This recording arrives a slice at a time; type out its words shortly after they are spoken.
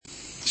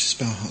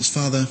bow our hearts.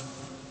 Father,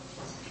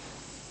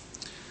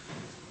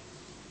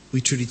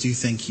 we truly do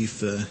thank you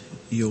for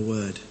your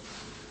word.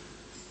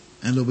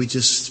 And Lord, we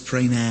just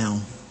pray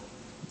now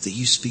that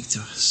you speak to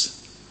us.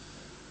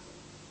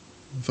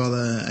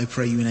 Father, I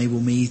pray you enable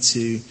me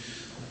to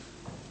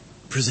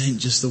present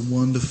just the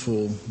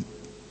wonderful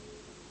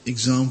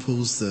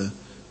examples, the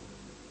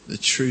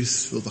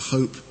truth or the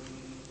hope,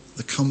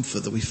 the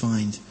comfort that we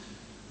find,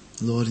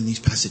 Lord, in these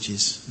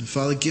passages. And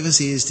Father, give us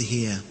ears to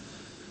hear.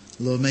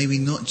 Lord, may we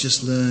not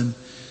just learn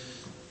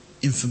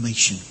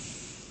information,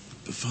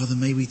 but Father,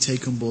 may we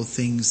take on board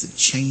things that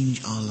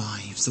change our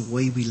lives, the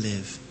way we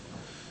live.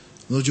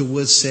 Lord, your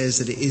word says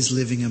that it is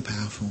living and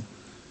powerful,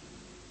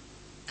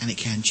 and it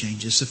can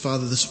change us. So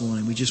Father, this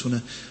morning we just want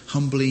to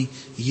humbly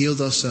yield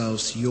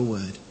ourselves to your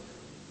word,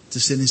 to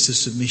send us to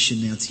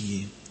submission now to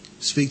you.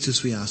 Speak to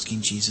us, we ask,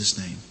 in Jesus'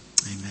 name.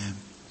 Amen.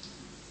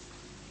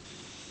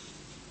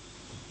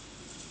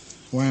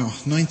 Wow,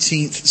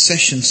 19th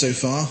session so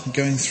far,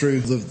 going through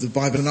the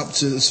Bible and up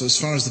to as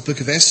far as the book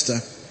of Esther.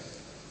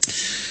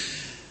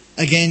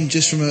 Again,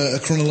 just from a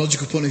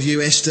chronological point of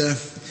view, Esther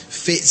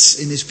fits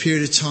in this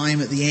period of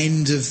time at the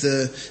end of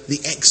the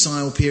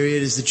exile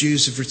period, as the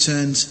Jews have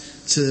returned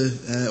to,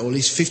 or at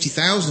least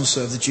 50,000 or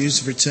so of the Jews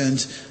have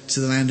returned to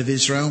the land of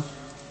Israel.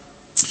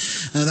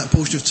 That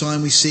portion of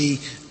time we see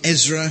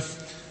Ezra,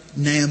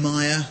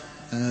 Nehemiah,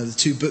 the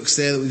two books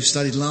there that we've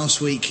studied last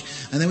week,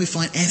 and then we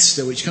find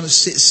Esther, which kind of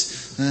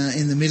sits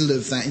in the middle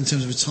of that in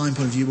terms of a time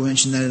point of view. We'll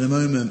mention that in a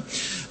moment.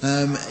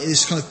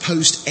 It's kind of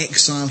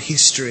post-exile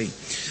history.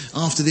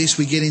 After this,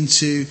 we get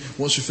into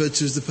what's referred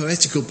to as the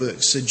poetical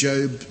books, so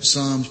Job,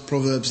 Psalms,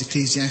 Proverbs,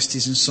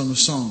 Ecclesiastes, and Song of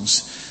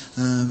Songs.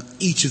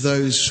 Each of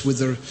those with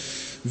their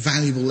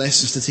valuable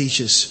lessons to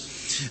teach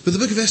us. But the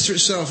book of Esther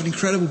itself, an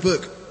incredible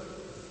book.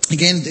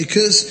 Again,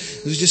 because,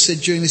 as we just said,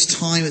 during this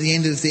time at the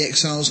end of the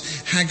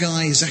exiles,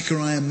 Haggai,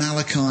 Zechariah,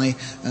 Malachi,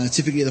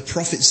 typically the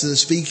prophets that are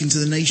speaking to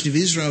the nation of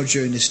Israel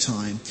during this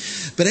time.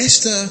 But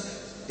Esther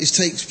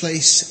takes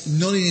place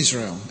not in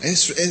Israel.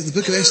 The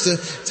book of Esther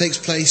takes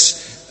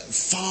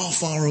place far,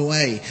 far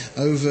away,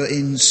 over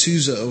in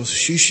Susa or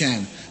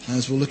Shushan,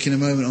 as we'll look in a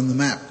moment on the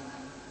map.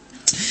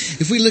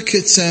 If we look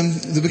at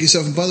the book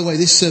itself, and by the way,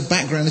 this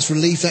background, this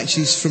relief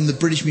actually is from the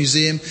British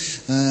Museum.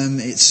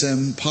 It's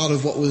part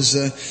of what was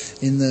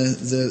in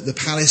the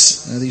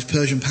palace, these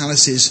Persian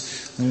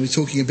palaces, and we're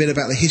talking a bit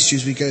about the history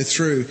as we go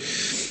through.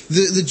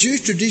 The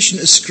Jewish tradition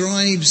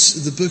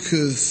ascribes the book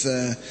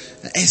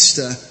of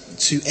Esther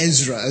to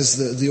Ezra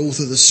as the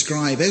author, the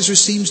scribe. Ezra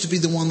seems to be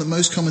the one that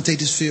most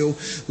commentators feel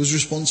was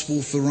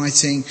responsible for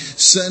writing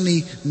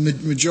certainly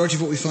majority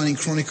of what we find in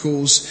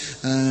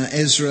Chronicles,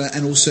 Ezra,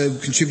 and also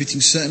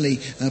contributing certainly,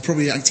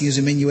 probably acting as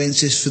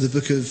amanuensis for the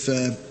book of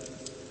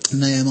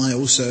Nehemiah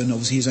also, and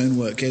obviously his own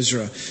work,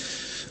 Ezra.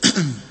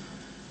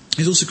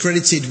 He's also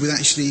credited with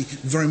actually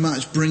very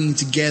much bringing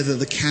together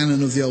the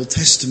canon of the Old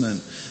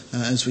Testament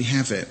as we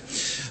have it.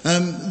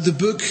 The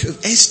book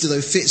of Esther,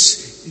 though,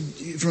 fits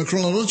from a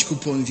chronological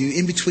point of view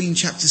in between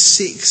chapter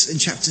 6 and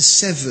chapter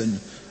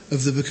 7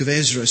 of the book of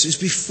Ezra. So it's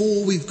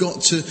before we've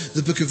got to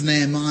the book of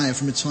Nehemiah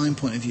from a time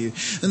point of view.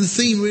 And the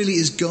theme really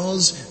is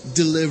God's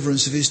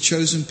deliverance of his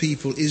chosen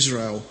people,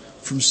 Israel,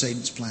 from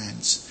Satan's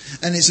plans.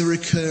 And it's a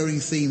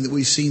recurring theme that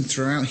we've seen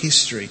throughout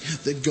history,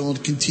 that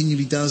God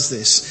continually does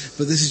this.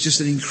 But this is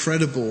just an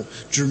incredible,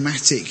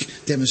 dramatic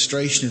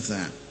demonstration of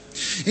that.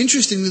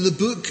 Interestingly, the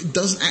book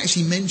doesn't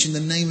actually mention the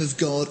name of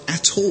God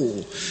at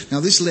all. Now,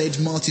 this led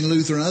Martin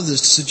Luther and others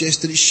to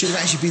suggest that it should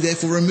actually be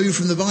therefore removed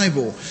from the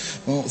Bible.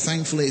 Well,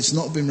 thankfully, it's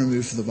not been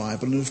removed from the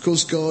Bible. And of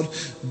course, God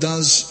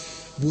does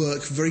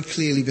work very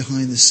clearly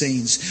behind the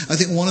scenes. I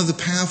think one of the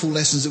powerful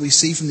lessons that we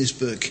see from this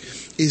book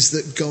is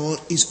that God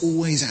is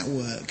always at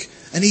work.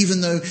 And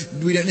even though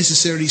we don't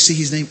necessarily see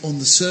his name on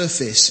the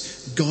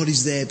surface, God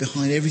is there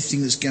behind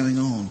everything that's going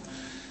on.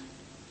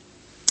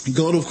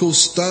 God, of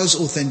course, does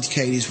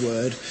authenticate his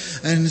word,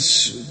 and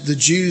the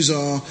Jews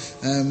are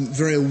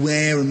very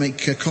aware and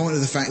make a comment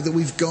of the fact that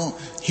we've got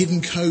hidden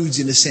codes,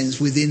 in a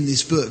sense, within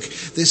this book.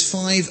 There's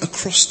 5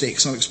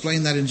 acrostics, I'll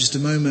explain that in just a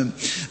moment,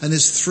 and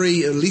there's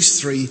at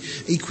least three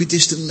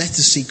equidistant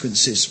letter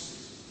sequences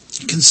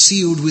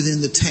concealed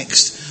within the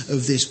text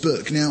of this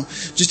book. Now,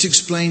 just to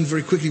explain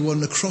very quickly what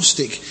an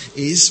acrostic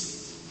is,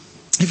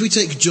 if we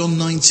take John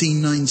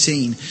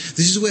 19:19,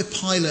 this is where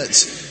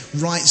Pilate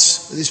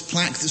writes this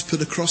plaque that's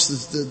put across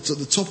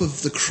the top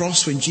of the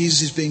cross when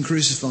Jesus is being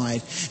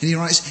crucified. And he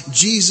writes,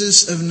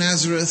 "Jesus of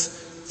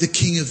Nazareth, the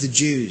King of the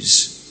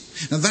Jews."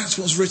 Now that's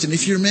what's written.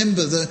 If you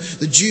remember,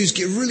 the Jews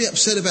get really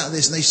upset about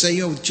this and they say,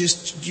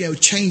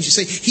 change it.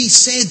 Say, "He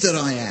said that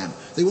I am."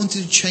 They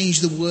wanted to change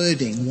the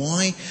wording.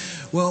 Why?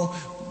 Well,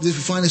 we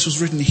find this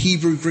was written in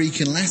Hebrew, Greek,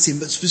 and Latin,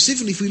 but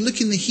specifically if we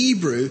look in the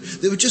Hebrew,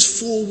 there were just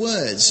 4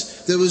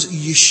 words. There was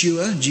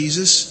Yeshua,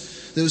 Jesus.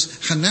 There was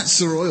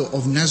Hanatzaroi,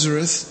 of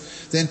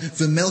Nazareth. Then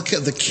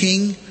V'melka, the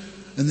king.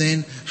 And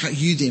then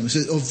Yudim,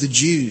 so of the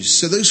Jews.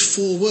 So those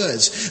 4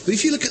 words. But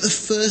if you look at the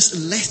first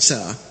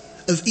letter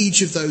of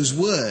each of those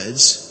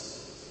words,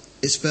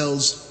 it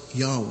spells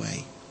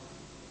Yahweh.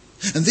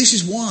 And this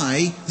is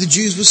why the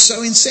Jews were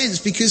so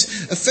incensed, because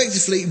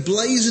effectively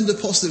blazoned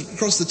across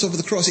the top of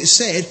the cross it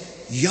said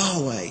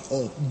Yahweh,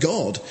 or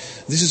God.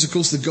 This is of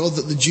course the God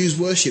that the Jews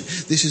worship.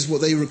 This is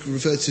what they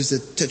refer to as the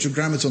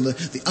Tetragrammaton,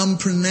 the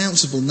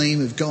unpronounceable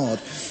name of God.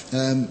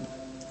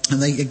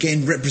 And they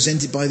again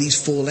represent it by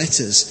these 4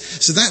 letters.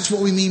 So that's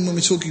what we mean when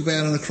we're talking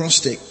about an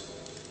acrostic.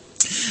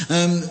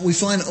 We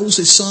find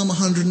also Psalm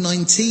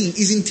 119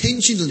 is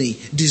intentionally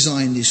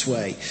designed this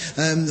way.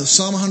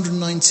 Psalm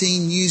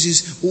 119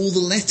 uses all the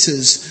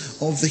letters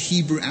of the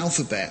Hebrew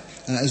alphabet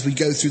as we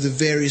go through the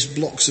various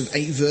blocks of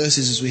 8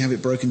 verses as we have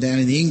it broken down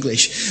in the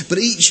English. But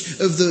each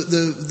of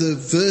the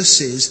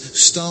verses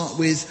start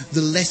with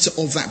the letter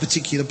of that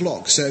particular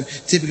block. So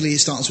typically it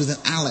starts with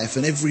an aleph,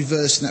 and every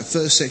verse in that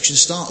first section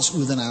starts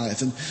with an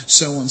aleph, and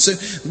so on. So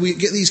we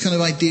get these kind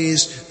of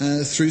ideas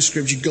through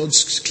Scripture.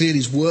 God's clearly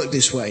has worked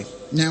this way.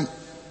 Now,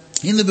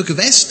 in the book of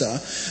Esther,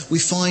 we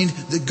find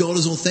that God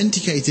has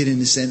authenticated,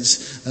 in a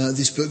sense,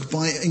 this book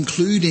by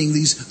including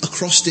these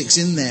acrostics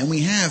in there. And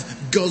we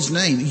have God's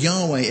name,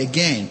 Yahweh,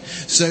 again.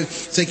 So,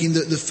 taking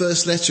the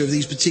first letter of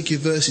these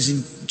particular verses,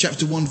 in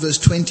chapter 1, verse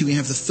 20, we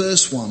have the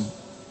first one.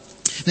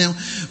 Now,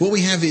 what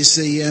we have is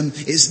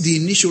the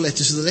initial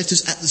letters, so the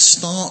letters at the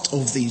start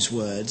of these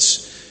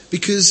words.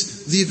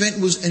 Because the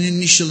event was an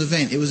initial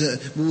event. It was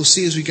we'll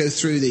see as we go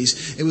through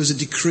these, it was a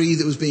decree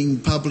that was being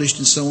published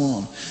and so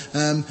on.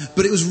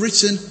 But it was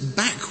written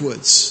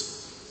backwards.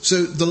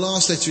 So the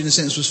last letter in a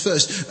sense was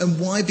first. And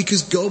why?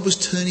 Because God was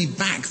turning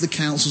back the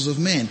counsels of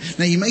men.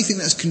 Now you may think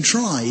that's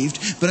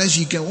contrived, but as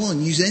you go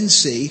on, you then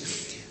see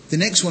the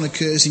next one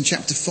occurs in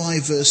chapter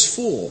 5 verse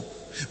 4.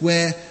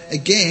 Where,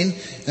 again,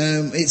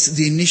 it's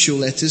the initial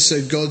letters, so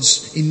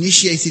God's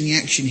initiating the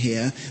action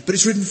here, but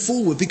it's written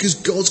forward because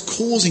God's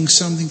causing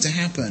something to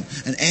happen,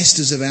 and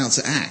Esther's about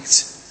to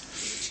act.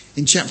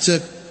 In chapter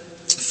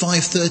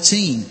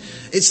 5:13,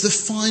 it's the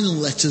final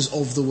letters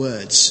of the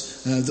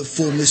words that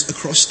form this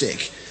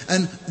acrostic.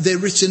 And they're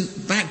written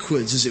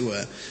backwards, as it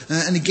were.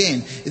 And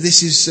again,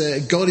 this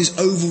is God is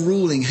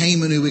overruling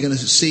Haman, who we're going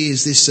to see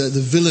is this the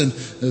villain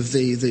of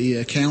the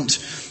account.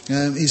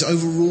 Is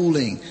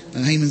overruling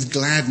Haman's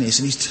gladness,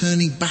 and he's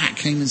turning back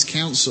Haman's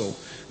counsel.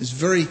 It's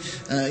very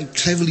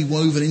cleverly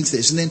woven into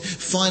this. And then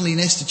finally in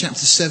Esther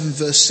chapter 7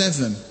 verse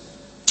 7,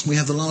 we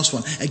have the last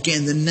one.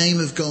 Again, the name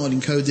of God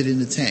encoded in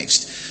the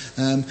text.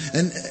 And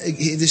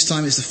this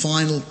time it's the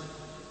final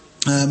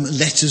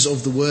letters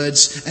of the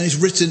words, and it's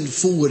written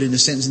forward in a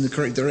sense in the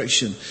correct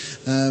direction.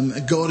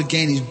 God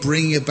again is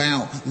bringing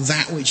about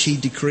that which he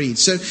decreed.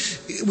 So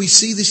we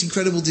see this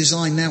incredible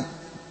design. Now,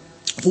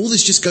 all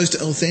this just goes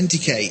to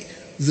authenticate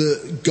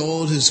that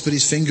God has put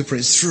his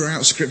fingerprints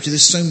throughout Scripture.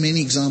 There's so many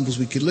examples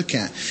we could look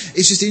at.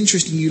 It's just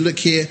interesting. You look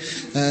here,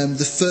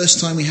 the first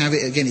time we have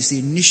it, again, it's the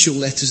initial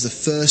letters, the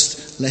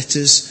first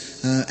letters,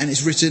 and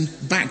it's written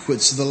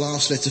backwards, so the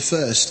last letter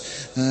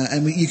first.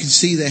 And you can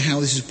see there how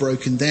this is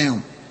broken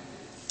down.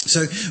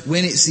 So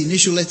when it's the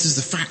initial letters,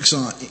 the facts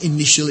are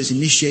initial, it's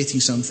initiating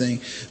something.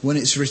 When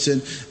it's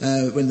written,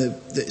 when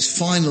it's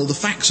final, the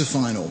facts are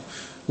final.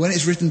 When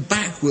it's written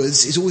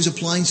backwards, it's always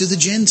applying to the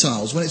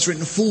Gentiles. When it's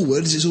written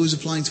forwards, it's always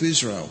applying to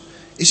Israel.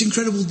 It's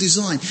incredible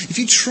design. If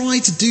you try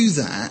to do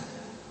that,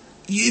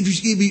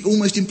 it'd be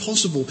almost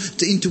impossible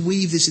to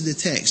interweave this in the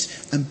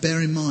text. And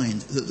bear in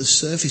mind that the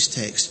surface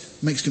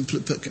text makes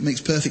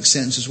perfect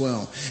sense as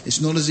well. It's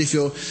not as if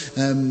you're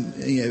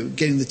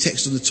getting the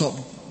text on the top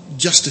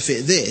just to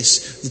fit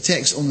this. The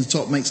text on the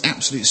top makes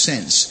absolute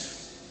sense.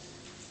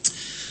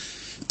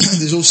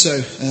 There's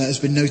also, has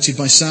been noted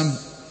by some,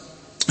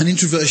 an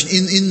introversion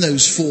in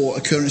those 4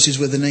 occurrences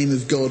where the name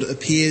of God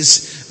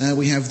appears.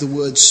 We have the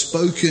word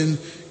spoken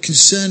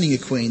concerning a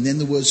queen, then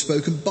the word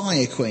spoken by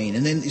a queen,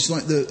 and then it's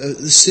like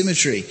the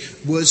symmetry,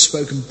 words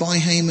spoken by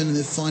Haman, and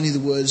then finally the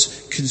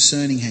words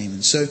concerning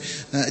Haman. So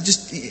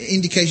just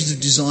indications of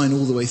design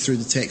all the way through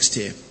the text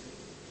here.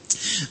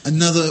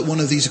 Another one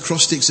of these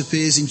acrostics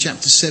appears in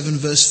chapter 7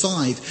 verse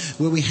 5,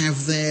 where we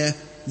have there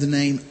the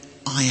name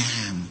I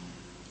am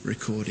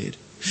recorded.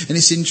 And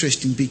it's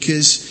interesting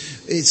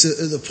because it's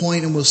at the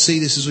point, and we'll see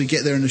this as we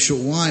get there in a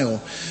short while,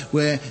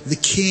 where the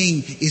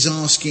king is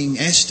asking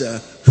Esther,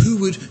 who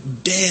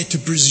would dare to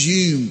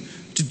presume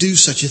to do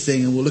such a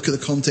thing? And we'll look at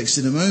the context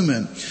in a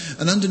moment.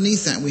 And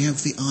underneath that we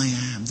have the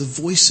I am, the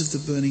voice of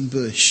the burning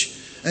bush.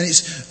 And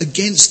it's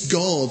against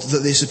God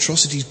that this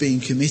atrocity is being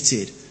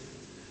committed.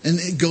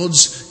 And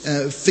God's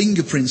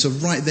fingerprints are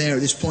right there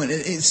at this point.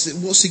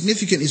 What's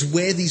significant is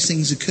where these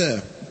things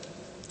occur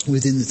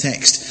within the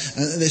text.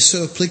 They're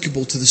so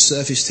applicable to the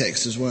surface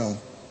text as well.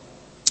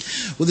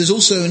 Well, there's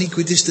also an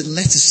equidistant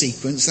letter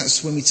sequence.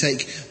 That's when we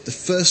take the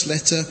first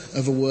letter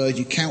of a word,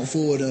 you count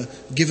forward a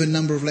given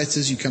number of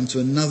letters, you come to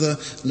another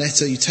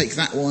letter, you take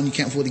that one, you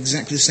count forward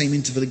exactly the same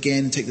interval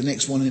again, and take the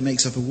next one, and it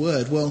makes up a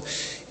word. Well,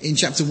 in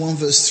chapter 1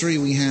 verse 3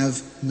 we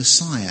have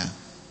Messiah.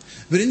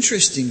 But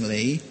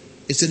interestingly,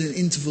 it's at an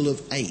interval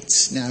of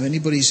 8. Now, if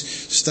anybody's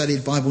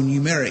studied Bible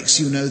numerics,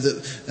 you'll know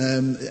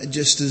that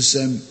just as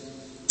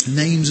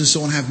names and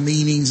so on have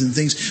meanings and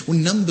things. Well,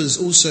 numbers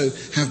also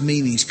have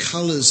meanings.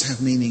 Colours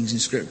have meanings in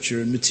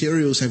Scripture, and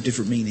materials have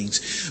different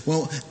meanings.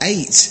 Well,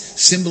 8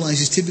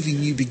 symbolises typically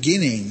new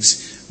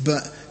beginnings,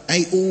 but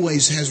 8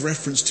 always has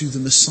reference to the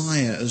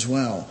Messiah as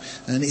well.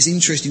 And it's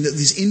interesting that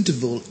this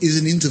interval is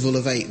an interval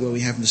of 8 where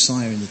we have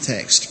Messiah in the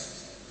text.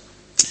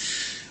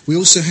 We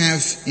also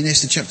have in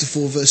Esther chapter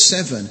 4 verse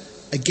 7,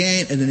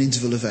 again at an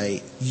interval of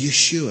 8,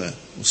 Yeshua,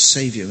 or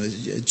Saviour,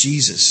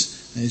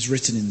 Jesus, is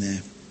written in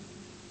there.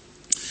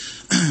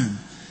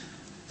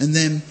 And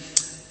then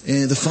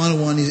the final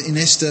one is in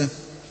Esther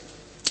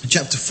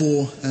chapter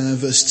 4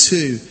 verse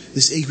 2.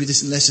 This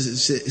equidistant letter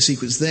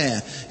sequence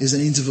there is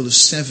an interval of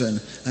 7,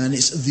 and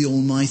it's the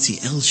Almighty.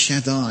 El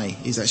Shaddai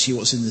is actually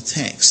what's in the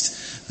text.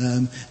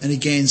 And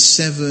again,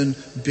 7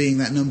 being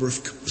that number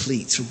of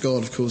complete. So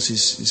God, of course,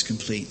 is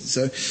complete.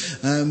 So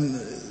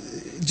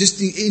just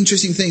the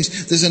interesting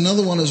things. There's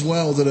another one as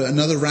well that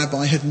another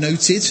rabbi had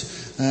noted,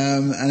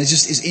 and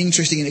it's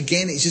interesting. And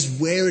again, it's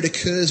just where it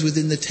occurs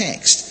within the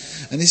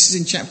text. And this is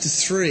in chapter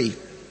 3.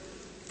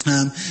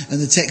 And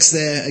the text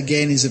there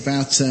again is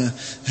about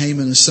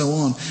Haman and so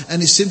on.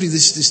 And it's simply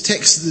this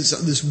text,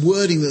 this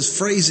wording, this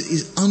phrase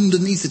is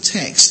underneath the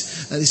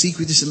text. This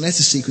equidistant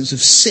letter sequence of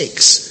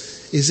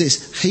 6 is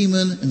this: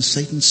 Haman and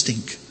Satan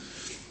stink.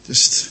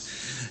 Just,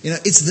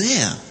 it's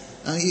there.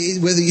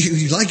 Whether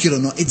you like it or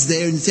not, it's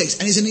there in the text.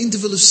 And it's an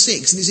interval of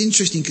 6. And it's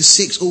interesting because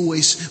 6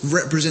 always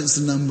represents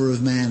the number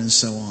of man and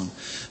so on.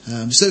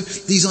 So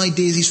these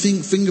ideas,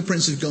 these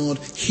fingerprints of God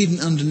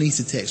hidden underneath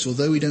the text.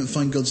 Although we don't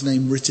find God's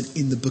name written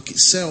in the book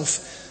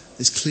itself,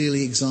 there's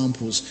clearly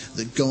examples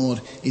that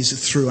God is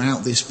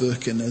throughout this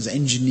book and has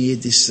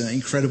engineered this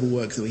incredible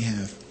work that we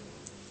have.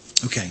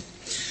 Okay.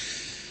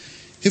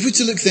 If we're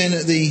to look then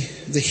at the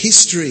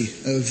history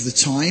of the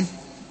time,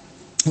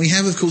 we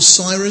have, of course,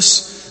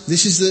 Cyrus.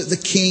 This is the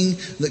king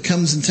that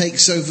comes and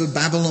takes over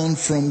Babylon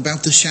from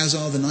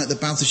Belteshazzar, the night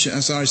that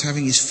Belteshazzar is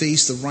having his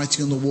feast, the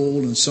writing on the wall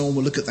and so on.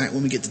 We'll look at that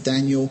when we get to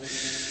Daniel.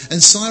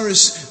 And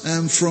Cyrus,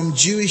 from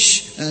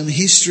Jewish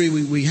history,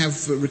 we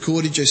have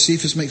recorded,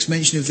 Josephus makes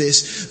mention of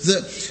this,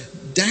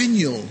 that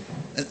Daniel,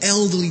 an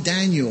elderly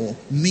Daniel,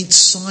 meets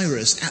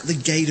Cyrus at the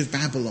gate of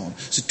Babylon.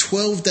 So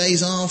 12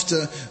 days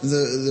after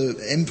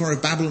the empire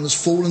of Babylon has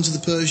fallen to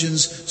the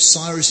Persians,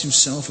 Cyrus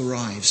himself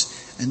arrives.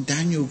 And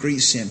Daniel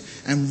greets him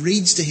and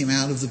reads to him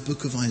out of the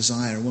book of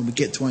Isaiah. And when we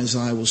get to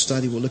Isaiah, we'll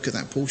look at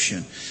that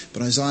portion.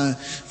 But Isaiah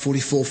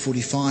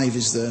 44:45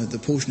 is the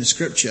portion of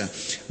Scripture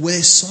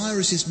where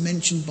Cyrus is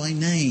mentioned by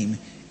name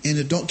in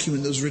a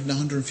document that was written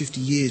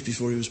 150 years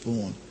before he was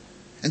born,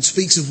 and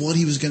speaks of what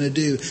he was going to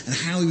do and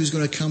how he was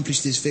going to accomplish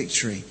this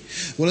victory.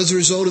 Well, as a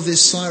result of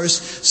this, Cyrus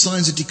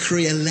signs a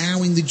decree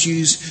allowing the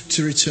Jews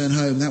to return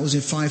home. That was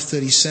in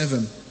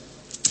 537.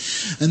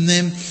 And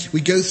then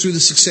we go through the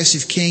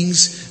successive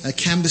kings.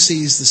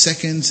 Cambyses the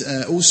second,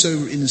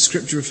 also in the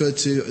scripture referred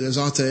to as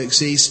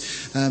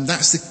Artaxerxes.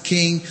 That's the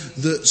king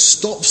that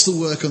stops the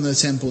work on the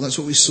temple. That's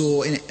what we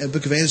saw in the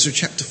book of Ezra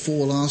chapter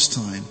 4 last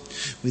time.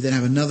 We then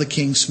have another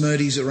king,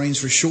 Smerdis, that reigns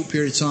for a short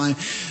period of time.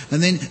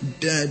 And then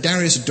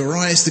Darius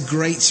the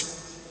Great,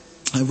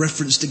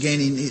 referenced again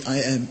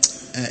in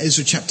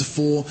Ezra chapter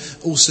 4,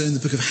 also in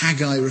the book of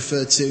Haggai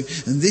referred to.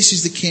 And this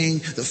is the king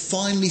that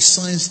finally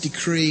signs the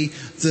decree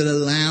that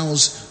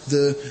allows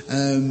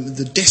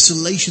the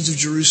desolations of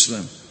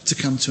Jerusalem to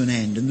come to an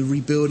end. And the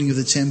rebuilding of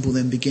the temple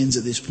then begins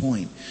at this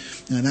point.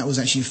 And that was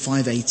actually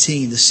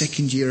 518, the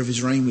second year of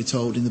his reign, we're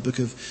told, in the book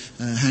of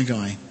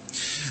Haggai.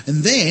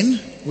 And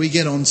then we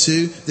get on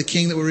to the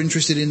king that we're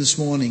interested in this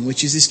morning,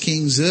 which is this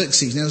king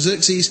Xerxes. Now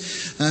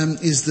Xerxes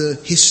is the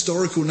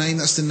historical name,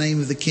 that's the name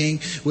of the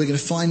king. We're going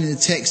to find in the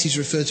text he's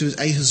referred to as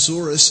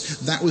Ahasuerus.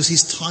 That was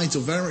his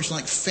title, very much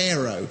like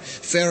Pharaoh.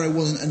 Pharaoh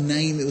wasn't a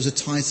name, it was a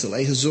title.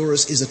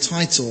 Ahasuerus is a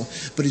title,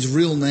 but his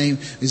real name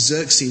is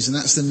Xerxes, and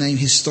that's the name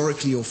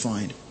historically you'll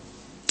find.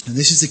 And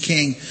this is the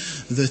king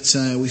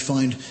that we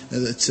find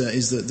that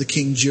is the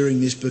king during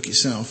this book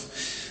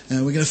itself.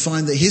 We're going to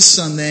find that his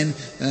son then,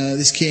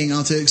 this king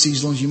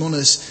Artaxerxes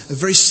Longimanus, a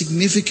very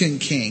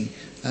significant king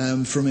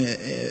from an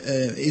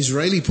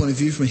Israeli point of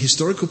view, from a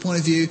historical point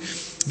of view,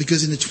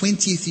 because in the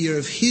 20th year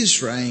of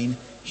his reign,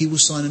 he will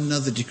sign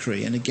another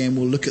decree. And again,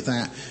 we'll look at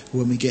that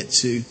when we get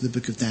to the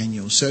book of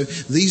Daniel. So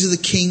these are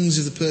the kings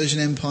of the Persian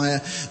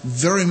Empire,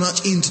 very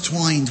much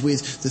intertwined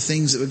with the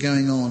things that were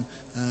going on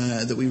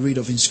that we read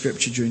of in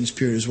Scripture during this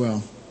period as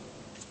well.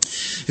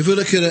 If we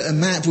look at a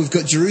map, we've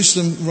got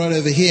Jerusalem right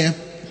over here.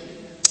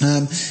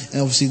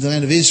 Obviously the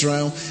land of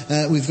Israel.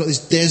 We've got this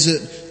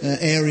desert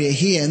area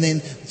here, and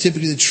then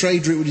typically the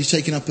trade route would be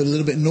taken up a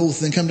little bit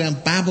north, and then come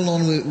down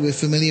Babylon, we're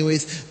familiar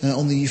with,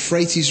 on the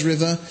Euphrates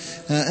River,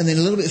 and then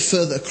a little bit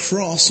further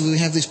across we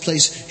have this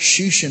place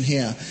Shushan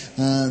here.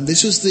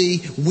 This was the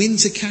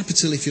winter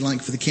capital, if you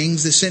like, for the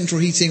kings. Their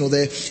central heating or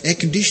their air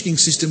conditioning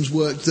systems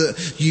worked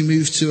that you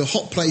moved to a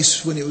hot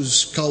place when it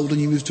was cold and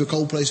you moved to a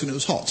cold place when it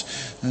was hot.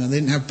 They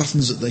didn't have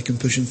buttons that they can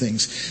push and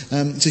things.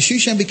 So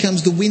Shushan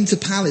becomes the winter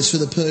palace for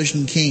the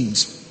Persian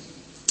kings.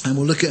 And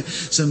we'll look at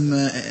some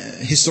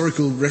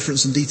historical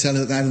reference and detail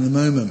of that in a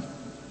moment.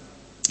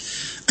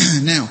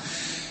 Now,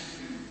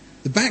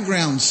 the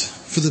background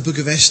for the book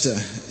of Esther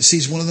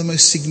sees one of the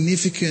most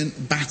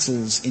significant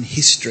battles in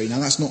history. Now,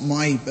 that's not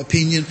my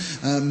opinion.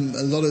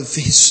 A lot of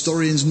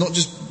historians, not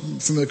just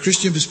from a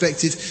Christian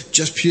perspective,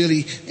 just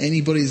purely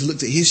anybody who's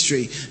looked at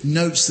history,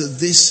 notes that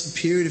this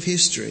period of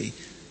history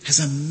has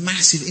a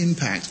massive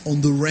impact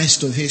on the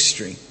rest of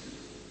history.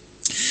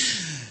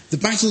 The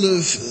Battle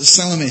of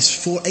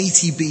Salamis,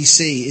 480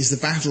 BC, is the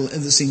battle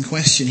that's in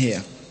question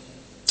here.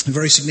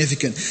 Very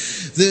significant.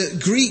 The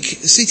Greek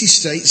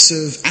city-states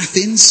of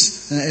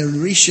Athens and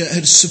Eretria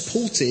had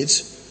supported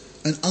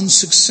an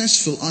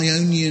unsuccessful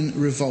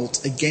Ionian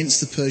revolt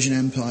against the Persian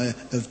Empire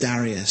of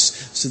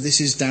Darius. So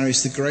this is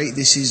Darius the Great.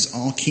 This is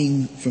our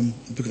king from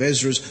the book of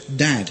Ezra's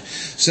dad.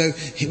 So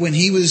when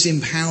he was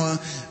in power,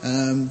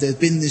 there'd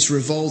been this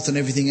revolt and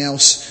everything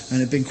else, and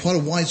it had been quite a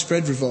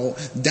widespread revolt.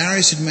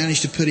 Darius had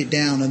managed to put it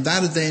down, and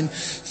that had then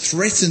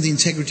threatened the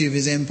integrity of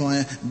his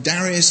empire.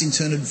 Darius in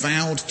turn had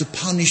vowed to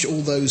punish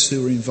all those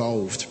who were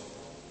involved.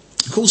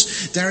 Of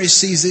course, Darius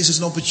sees this as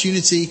an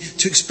opportunity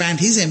to expand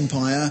his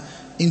empire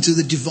into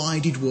the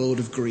divided world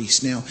of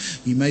Greece. Now,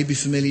 you may be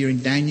familiar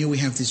in Daniel, we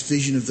have this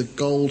vision of the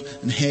gold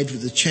and head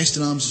with the chest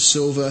and arms of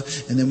silver,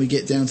 and then we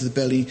get down to the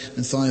belly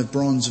and thigh of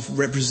bronze, of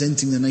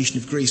representing the nation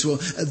of Greece. Well,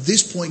 at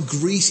this point,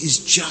 Greece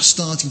is just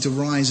starting to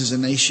rise as a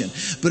nation,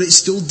 but it's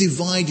still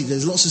divided.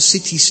 There's lots of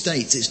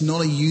city-states. It's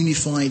not a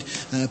unified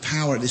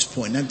power at this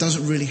point. That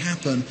doesn't really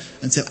happen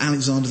until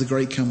Alexander the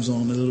Great comes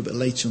on a little bit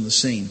later on the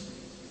scene.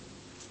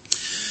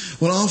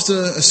 Well, after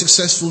a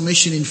successful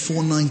mission in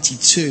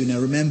 492, now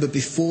remember,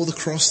 before the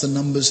cross, the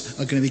numbers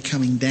are going to be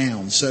coming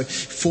down. So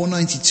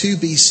 492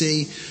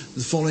 BC,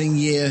 the following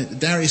year,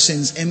 Darius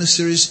sends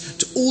emissaries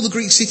to all the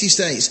Greek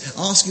city-states,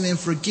 asking them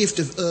for a gift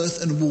of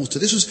earth and water.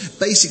 This was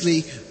basically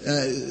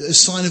a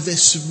sign of their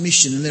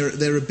submission and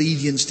their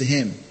obedience to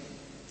him.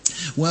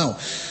 Well,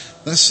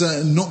 that's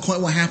not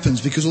quite what happens,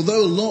 because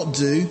although a lot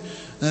do,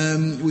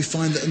 we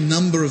find that a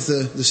number of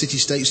the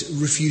city-states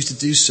refuse to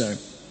do so.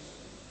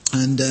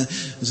 And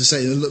as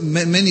I say,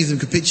 many of them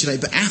capitulate,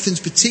 but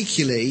Athens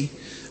particularly,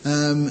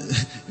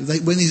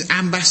 when these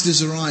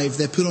ambassadors arrive,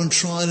 they're put on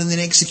trial and then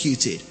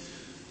executed.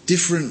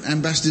 Different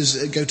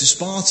ambassadors go to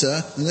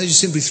Sparta, and they're just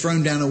simply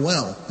thrown down a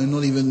well and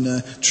not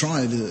even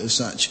tried as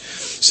such.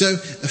 So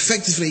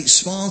effectively,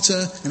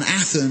 Sparta and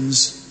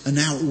Athens are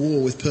now at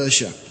war with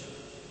Persia.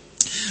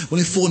 Well,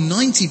 in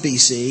 490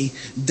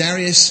 BC,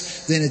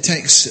 Darius then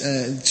attacks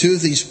two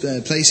of these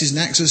places,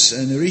 Naxos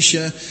and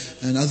Eretria,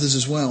 and others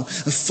as well.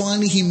 And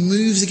finally, he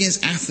moves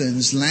against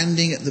Athens,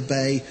 landing at the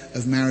Bay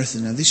of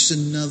Marathon. Now, this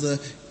is another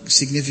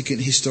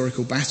significant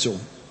historical battle,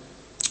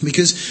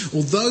 because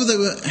although they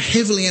were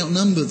heavily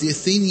outnumbered, the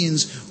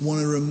Athenians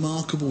won a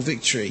remarkable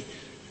victory,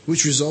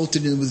 which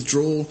resulted in the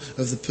withdrawal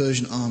of the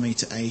Persian army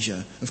to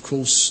Asia. Of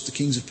course, the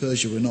kings of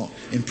Persia were not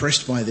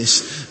impressed by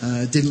this,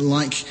 didn't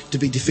like to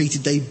be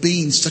defeated. They'd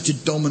been such a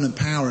dominant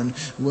power, and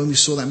when we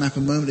saw that map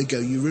a moment ago,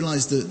 you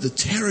realise the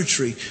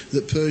territory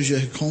that Persia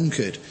had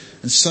conquered,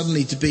 and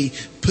suddenly to be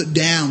put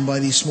down by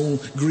these small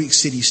Greek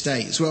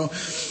city-states. Well,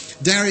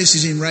 Darius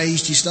is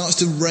enraged. He starts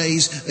to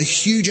raise a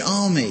huge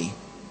army,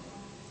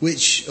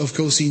 which, of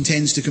course, he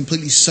intends to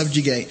completely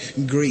subjugate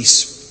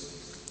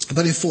Greece.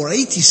 But in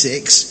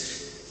 486,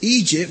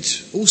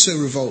 Egypt also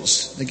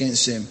revolts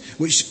against him,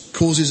 which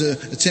causes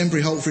a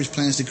temporary halt for his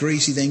plans to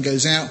Greece. He then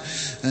goes out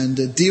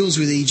and deals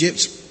with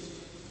Egypt.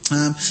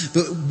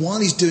 But while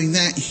he's doing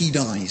that, he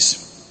dies.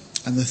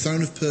 And the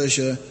throne of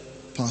Persia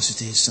passes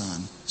to his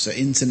son. So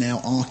into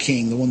now our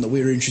king, the one that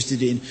we're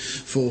interested in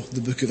for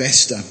the book of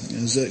Esther,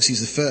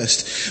 Xerxes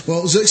I.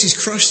 Well, Xerxes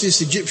crushed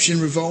this Egyptian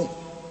revolt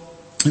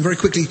and very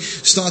quickly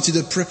restarted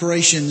the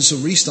preparations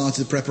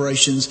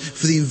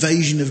for the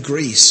invasion of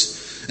Greece.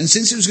 And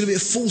since it was going to be a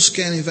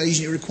full-scale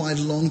invasion, it required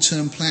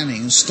long-term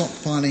planning and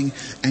stockpiling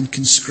and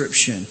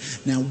conscription.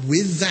 Now,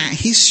 with that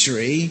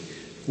history,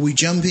 we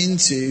jump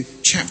into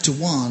chapter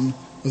 1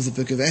 of the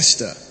book of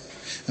Esther.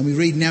 And we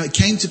read, "Now it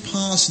came to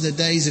pass in the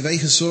days of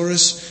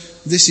Ahasuerus,"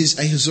 this is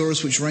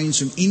Ahasuerus which reigns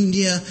from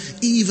India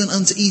even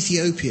unto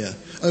Ethiopia,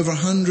 over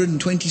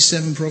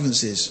 127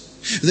 provinces,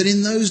 "that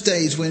in those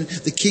days when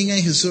the king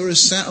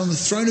Ahasuerus sat on the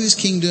throne of his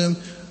kingdom,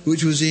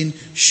 which was in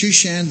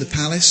Shushan the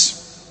palace,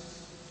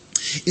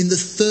 in the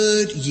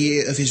 3rd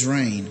year of his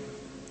reign."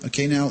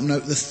 Okay, now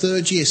note the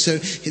 3rd year. So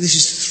this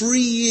is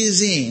 3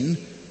 years in,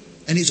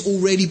 and it's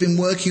already been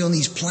working on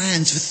these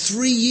plans for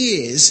 3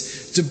 years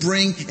to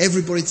bring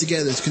everybody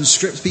together, to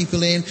conscript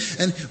people in.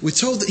 And we're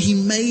told that he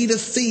made a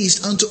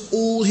feast unto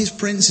all his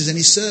princes and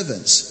his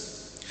servants.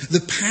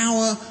 The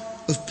power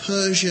of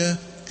Persia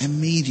and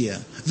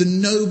Media, the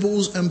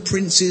nobles and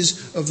princes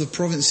of the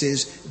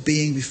provinces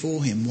being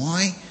before him.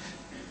 Why?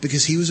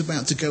 Because he was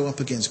about to go up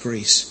against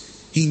Greece.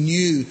 He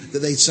knew that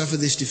they'd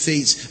suffered this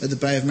defeat at the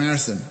Bay of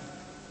Marathon.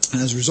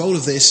 And as a result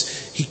of this,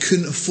 he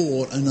couldn't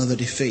afford another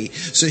defeat.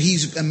 So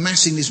he's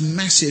amassing this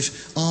massive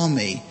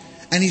army,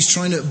 and he's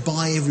trying to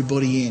buy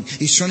everybody in.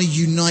 He's trying to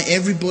unite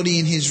everybody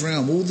in his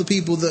realm. All the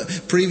people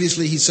that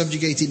previously he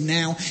subjugated,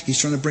 now he's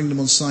trying to bring them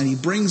on side. He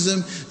brings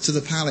them to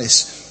the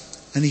palace.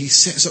 And he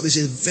sets up this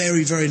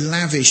very, very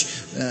lavish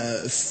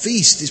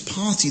feast, this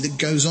party that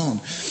goes on.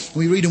 And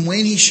we read, and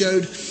when he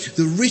showed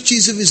the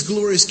riches of his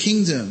glorious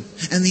kingdom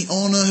and the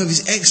honour of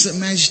his excellent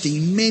majesty,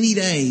 many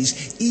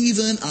days,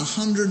 even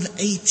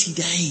 180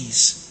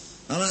 days.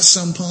 Now that's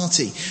some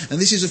party. And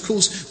this is, of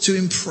course, to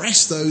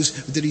impress those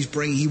that he's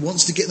bringing. He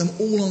wants to get them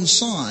all on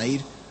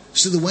side,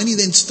 so that when he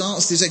then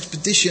starts this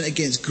expedition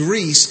against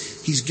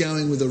Greece, he's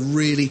going with a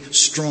really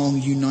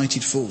strong,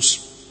 united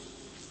force.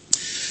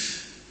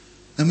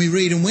 And we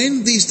read, and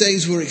when these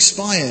days were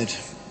expired,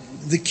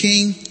 the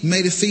king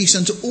made a feast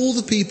unto all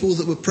the people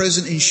that were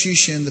present in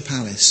Shushan the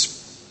palace.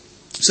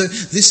 So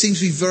this seems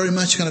to be very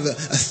much kind of a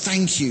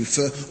thank you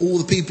for all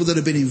the people that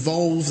have been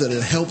involved, that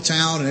have helped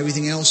out and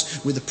everything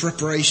else with the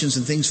preparations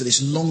and things for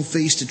this long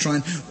feast to try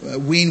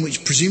and win,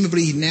 which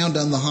presumably he'd now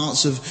done the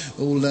hearts of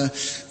all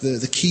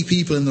the key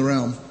people in the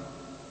realm.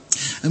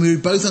 And we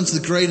read, both unto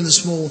the great and the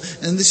small,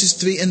 and this is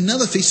to be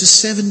another feast of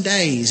 7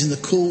 days in the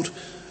court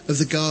of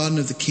the garden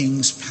of the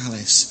king's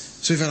palace.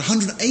 So we've had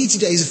 180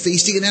 days of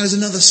feasting, and now there's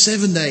another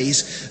 7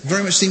 days,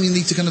 very much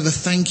seemingly to kind of a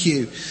thank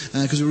you,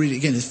 because we read it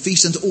again, a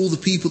feast unto all the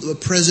people that were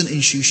present in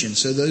Shushan,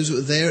 so those that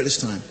were there at this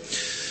time.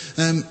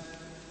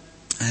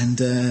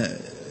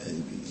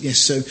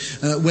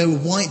 Where were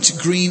white,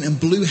 green and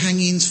blue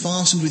hangings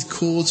fastened with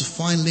cords of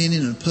fine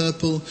linen and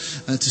purple,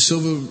 to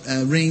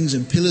silver rings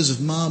and pillars of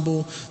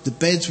marble. The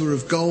beds were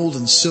of gold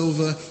and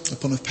silver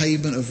upon a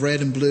pavement of red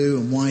and blue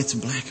and white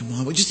and black and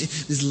marble.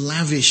 Just this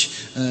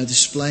lavish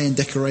display and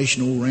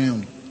decoration all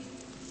round.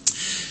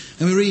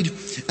 And we read,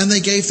 and they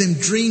gave them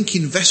drink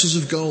in vessels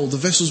of gold, the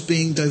vessels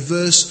being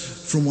diverse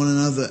from one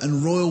another,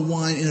 and royal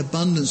wine in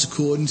abundance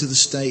according to the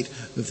state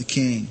of the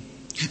king.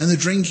 And the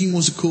drinking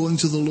was according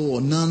to the law.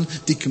 None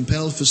did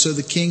compel, for so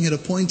the king had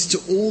appointed to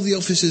all the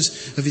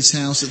officers of his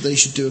house that they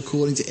should do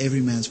according to every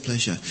man's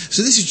pleasure.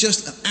 So this is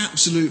just an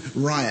absolute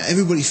riot.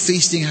 Everybody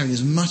feasting, having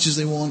as much as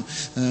they want.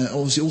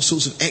 Obviously all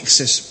sorts of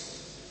excess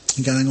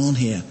going on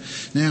here.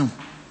 Now,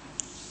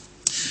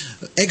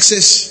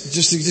 excess,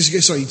 just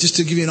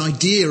to give you an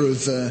idea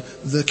of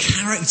the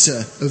character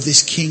of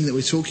this king that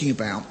we're talking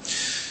about.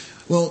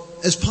 Well,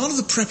 as part of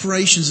the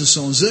preparations and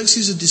so on,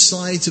 Xerxes had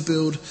decided to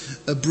build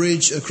a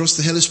bridge across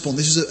the Hellespont.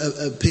 This is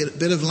a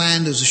bit of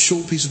land, there's a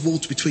short piece of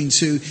water between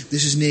two.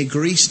 This is near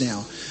Greece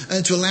now.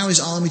 And to allow his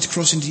army to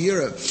cross into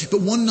Europe.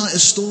 But one night a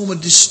storm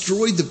had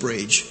destroyed the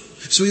bridge.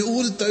 So he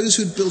ordered those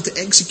who had built it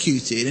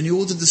executed, and he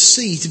ordered the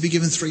sea to be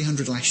given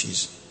 300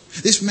 lashes.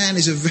 This man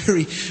is a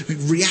very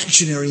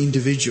reactionary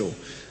individual.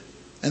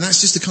 And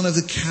that's just the kind of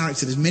the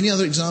character. There's many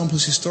other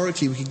examples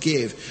historically we could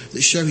give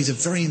that show he's a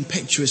very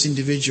impetuous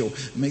individual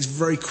and makes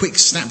very quick,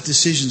 snap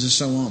decisions and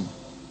so on.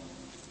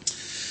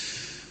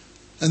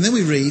 And then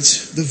we read,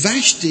 the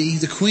Vashti,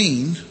 the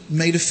queen,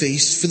 made a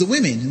feast for the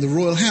women in the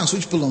royal house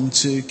which belonged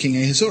to King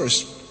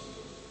Ahasuerus.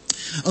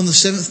 On the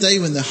 7th day,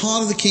 when the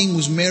heart of the king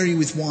was merry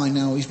with wine,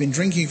 now he's been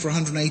drinking for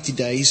 180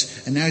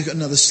 days, and now he's got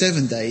another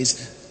 7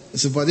 days.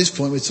 So by this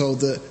point we're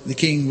told that the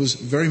king was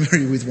very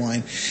merry with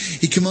wine.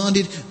 He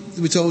commanded,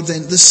 we're told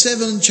then, the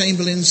 7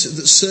 chamberlains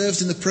that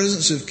served in the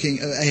presence of King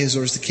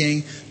Ahasuerus the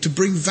king, to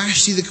bring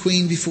Vashti the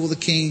queen before the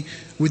king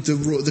with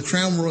the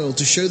crown royal,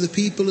 to show the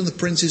people and the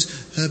princes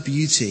her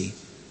beauty.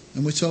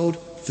 And we're told,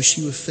 for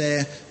she was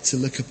fair to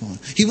look upon.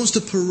 He wants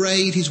to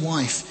parade his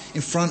wife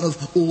in front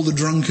of all the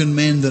drunken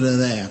men that are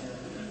there.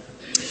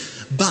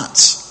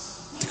 But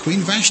the Queen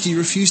Vashti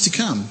refused to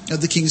come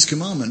at the king's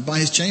commandment by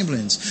his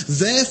chamberlains.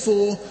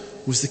 Therefore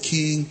was the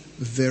king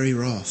very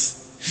wroth.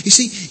 You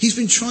see, he's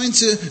been trying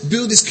to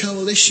build this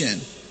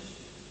coalition,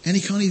 and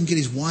he can't even get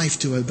his wife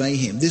to obey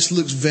him. This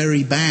looks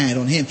very bad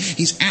on him.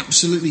 He's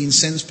absolutely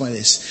incensed by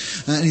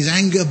this. And his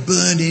anger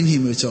burned in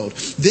him, we're told.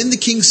 Then the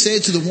king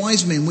said to the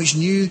wise men which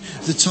knew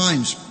the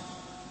times,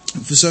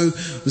 for so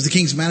was the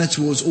king's manner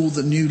towards all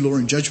that knew law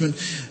and judgment.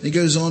 And he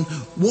goes on,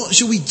 what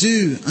shall we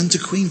do unto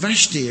Queen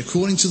Vashti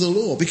according to the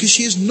law? Because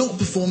she has not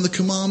performed the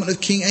commandment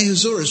of King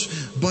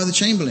Ahasuerus by the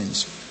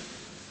chamberlains.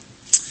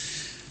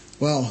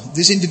 Well,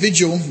 this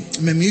individual,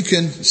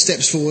 Memucan,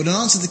 steps forward and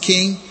answers the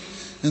king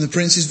and the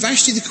princes,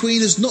 Vashti the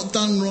queen has not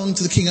done wrong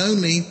to the king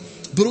only,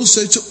 but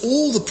also to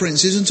all the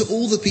princes and to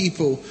all the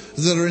people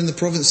that are in the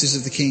provinces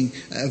of King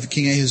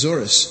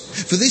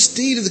Ahasuerus. For this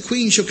deed of the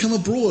queen shall come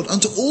abroad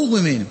unto all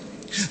women,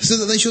 so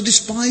that they shall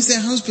despise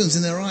their husbands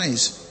in their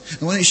eyes.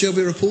 And when it shall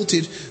be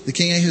reported, the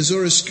king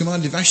Ahasuerus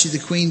commanded Vashti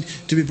the queen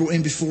to be brought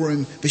in before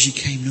him, but she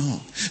came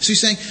not. So he's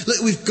saying,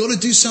 look, we've got to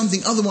do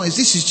something, otherwise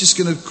this is just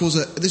going to cause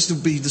this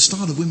will be the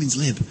start of women's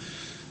lib.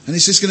 And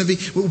it's just going to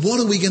be, well, what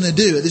are we going to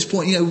do at this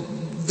point? You know,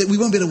 that we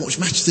won't be able to watch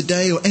Match of the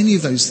Day or any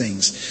of those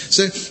things.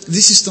 So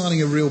this is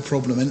starting a real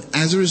problem. And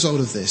as a result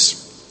of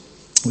this,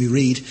 we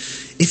read,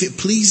 if it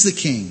please the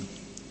king,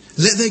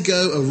 let there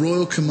go a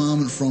royal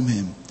commandment from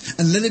him,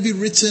 and let it be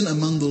written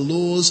among the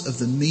laws of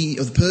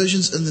the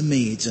Persians and the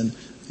Medes. And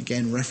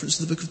again, reference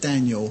to the book of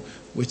Daniel.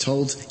 We're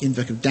told in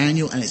the book of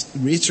Daniel, and it's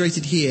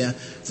reiterated here,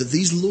 that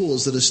these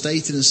laws that are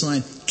stated and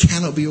signed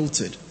cannot be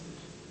altered.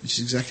 Which is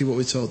exactly what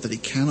we're told, that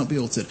it cannot be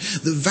altered.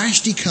 That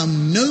Vashti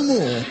come no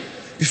more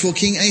before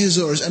King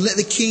Ahasuerus, and let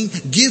the king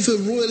give her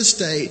royal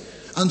estate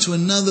unto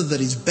another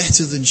that is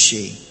better than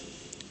she.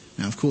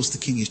 Now, of course, the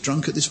king is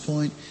drunk at this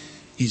point.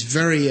 He's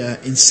very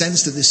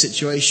incensed at this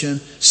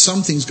situation.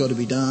 Something's got to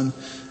be done.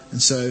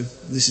 And so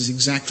this is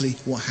exactly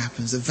what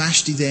happens. That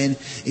Vashti then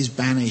is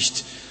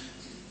banished,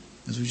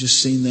 as we've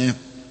just seen there.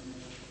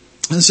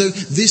 And so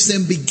this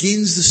then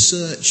begins the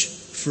search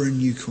for a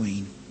new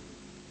queen.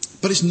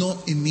 But it's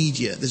not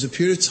immediate. There's a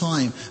period of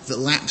time that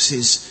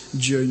lapses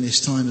during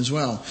this time as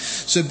well.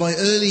 So by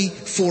early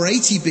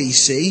 480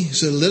 BC,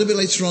 so a little bit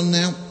later on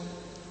now,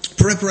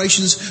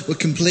 preparations were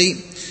complete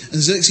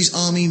and Xerxes'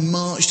 army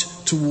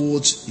marched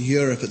towards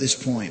Europe at this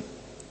point.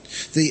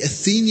 The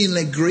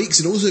Athenian-led Greeks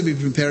had also been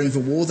preparing for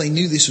war. They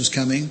knew this was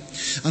coming.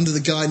 Under the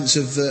guidance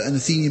of an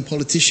Athenian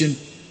politician,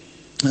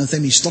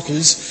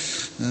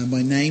 Themistocles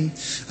by name.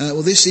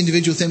 This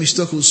individual,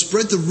 Themistocles,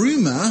 spread the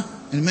rumour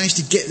and managed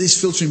to get this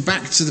filtering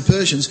back to the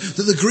Persians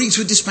that the Greeks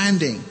were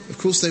disbanding. Of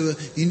course, they were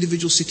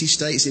individual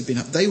city-states.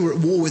 They were at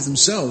war with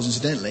themselves,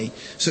 incidentally.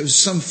 So it was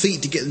some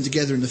feat to get them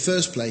together in the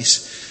first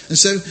place. And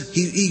so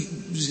he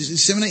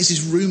disseminates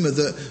this rumour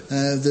that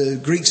the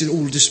Greeks are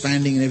all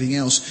disbanding and everything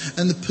else.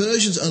 And the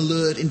Persians are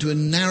lured into a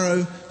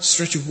narrow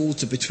stretch of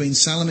water between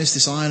Salamis,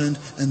 this island,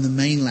 and the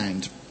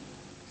mainland.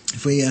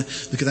 If we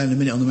look at that in a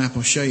minute on the map,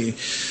 I'll show you.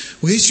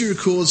 Well, history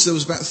records there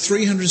was about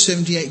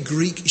 378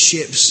 Greek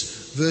ships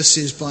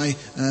versus, by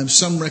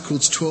some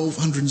records,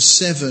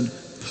 1,207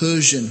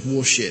 Persian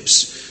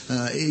warships.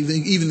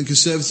 Even the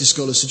conservative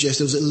scholars suggest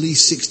there was at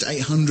least 600 to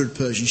 800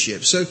 Persian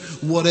ships. So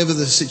whatever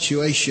the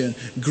situation,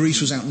 Greece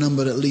was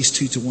outnumbered at least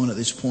 2 to 1 at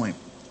this point.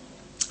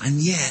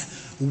 And yet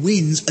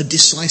wins a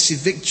decisive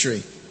victory.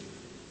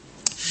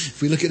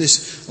 If we look at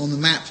this on the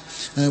map,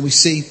 we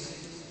see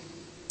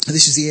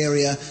this is the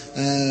area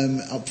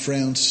up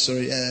round,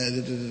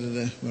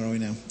 where are we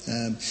now?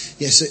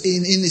 So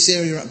in this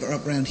area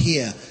up around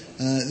here,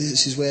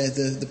 this is where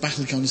the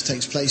battle kind of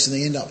takes place, and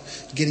they end up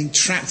getting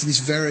trapped in this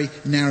very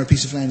narrow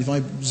piece of land. If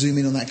I zoom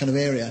in on that kind of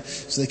area,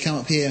 so they come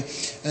up here,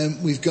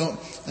 we've got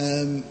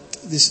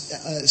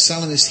this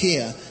Salamis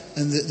here,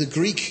 and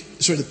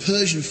the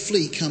Persian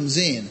fleet comes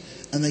in,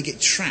 and they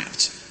get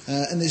trapped.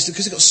 And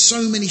because they've got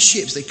so many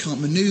ships, they can't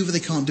maneuver,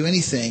 they can't do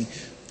anything,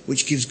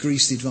 which gives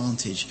Greece the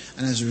advantage.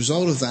 And as a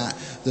result of that,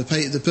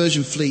 the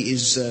Persian fleet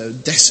is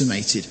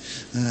decimated,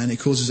 and it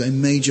causes a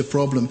major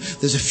problem.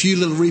 There's a few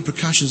little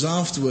repercussions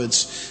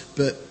afterwards,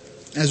 but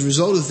as a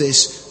result of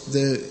this,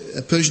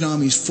 the Persian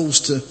army is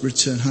forced to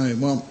return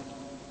home. Well,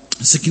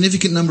 a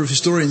significant number of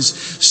historians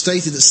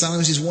stated that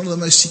Salamis is one of the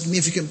most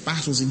significant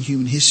battles in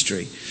human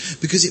history,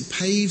 because it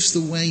paves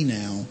the way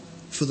now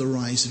for the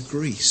rise of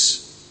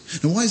Greece.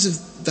 Now, why is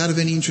that of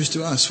any interest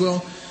to us?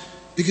 Well,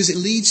 because it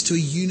leads to a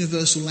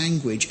universal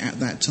language at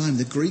that time.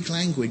 The Greek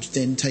language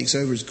then takes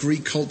over as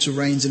Greek culture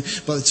reigns, and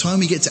by the time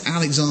we get to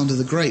Alexander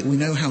the Great, we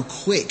know how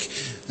quick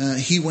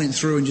he went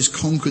through and just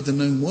conquered the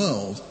known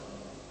world.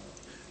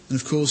 And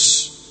of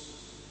course,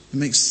 it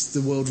makes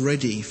the world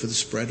ready for the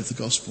spread of the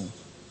gospel.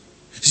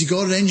 See,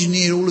 God had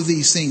engineered all of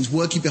these things,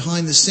 working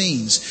behind the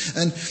scenes.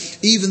 And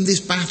even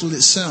this battle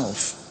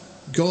itself,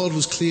 God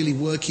was clearly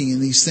working in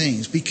these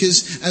things,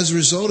 because as a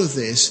result of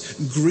this,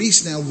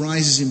 Greece now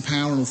rises in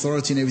power and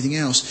authority and everything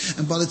else.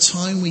 And by the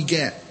time we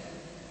get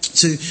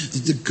to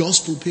the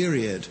gospel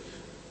period,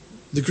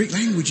 the Greek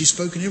language is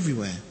spoken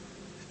everywhere.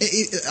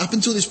 Up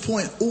until this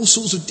point, all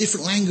sorts of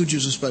different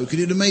languages are spoken.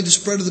 It had made the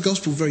spread of the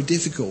gospel very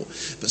difficult.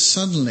 But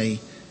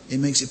suddenly, it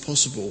makes it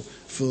possible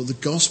for the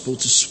gospel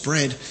to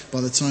spread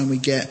by the time we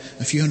get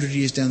a few hundred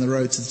years down the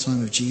road to the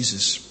time of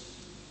Jesus.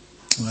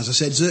 Well, as I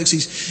said,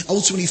 Xerxes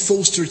ultimately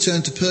forced to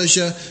return to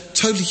Persia,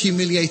 totally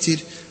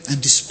humiliated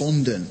and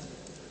despondent.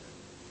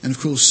 And of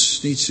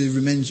course, need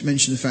to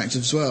mention the fact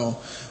as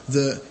well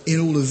that in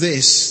all of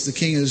this, the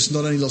king has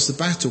not only lost the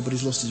battle, but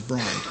he's lost his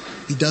bride.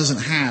 He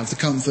doesn't have the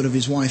comfort of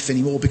his wife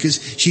anymore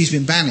because she's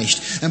been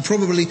banished, and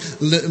probably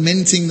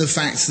lamenting the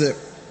fact that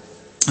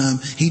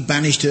he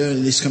banished her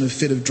in this kind of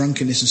fit of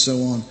drunkenness and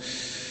so on.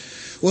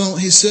 Well,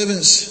 his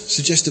servants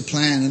suggest a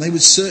plan, and they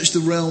would search the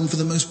realm for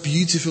the most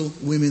beautiful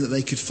women that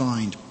they could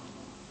find.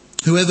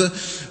 Whoever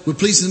would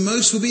please them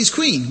most would be his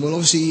queen. Well,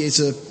 obviously, it's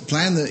a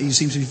plan that he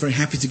seems to be very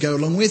happy to go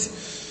along with.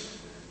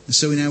 And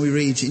so now we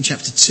read in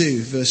chapter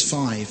 2, verse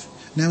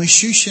 5. Now in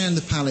Shushan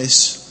the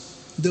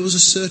palace, there was a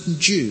certain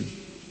Jew,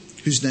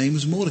 whose name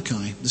was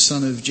Mordecai, the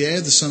son of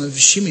Jair, the son of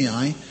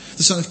Shimei,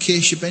 the son of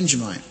Kish, a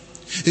Benjamite,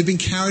 who had been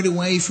carried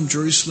away from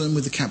Jerusalem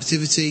with the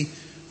captivity,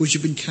 which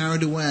had been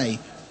carried away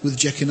with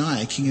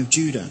Jeconiah, king of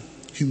Judah,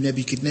 whom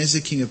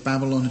Nebuchadnezzar, king of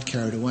Babylon, had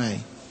carried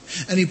away.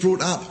 And he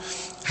brought up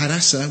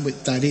Hadassah,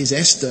 that is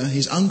Esther,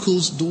 his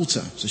uncle's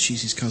daughter, so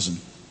she's his cousin.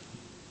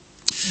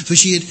 For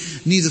she had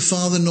neither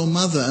father nor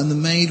mother, and the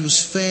maid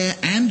was fair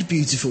and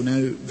beautiful. Now,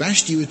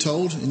 Vashti, we're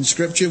told in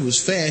Scripture,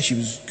 was fair, she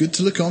was good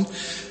to look on,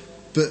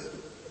 but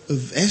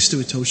of Esther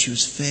we're told she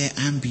was fair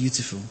and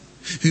beautiful,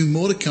 whom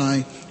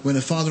Mordecai, when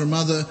her father and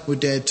mother were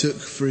dead, took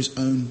for his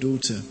own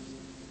daughter.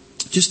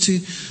 Just to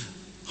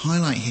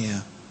highlight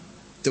here,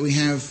 that we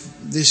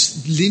have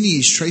this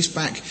lineage traced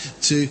back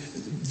to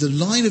the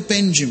line of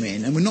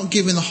Benjamin, and we're not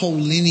given the whole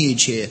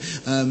lineage here,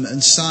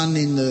 and son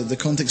in the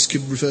context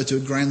could refer to a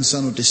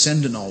grandson or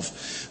descendant of.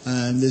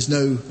 There's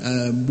no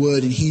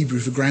word in Hebrew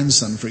for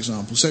grandson, for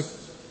example.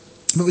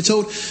 But we're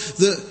told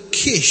that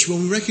Kish,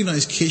 when we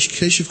recognise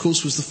Kish of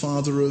course was the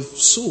father of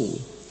Saul.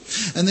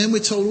 And then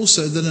we're told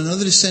also that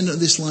another descendant of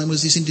this line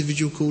was this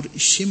individual called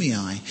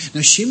Shimei.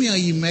 Now Shimei,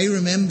 you may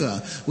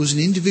remember, was an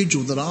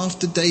individual that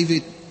after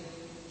David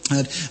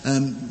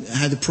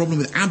had a problem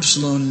with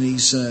Absalom and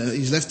he's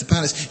left the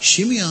palace,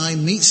 Shimei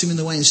meets him in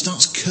the way and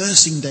starts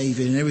cursing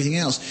David and everything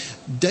else.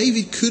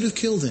 David could have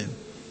killed him,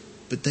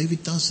 but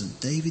David doesn't.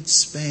 David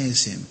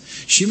spares him.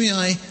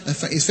 Shimei,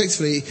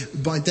 effectively,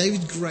 by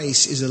David's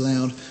grace, is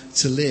allowed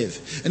to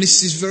live. And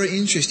this is very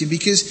interesting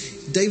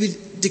because David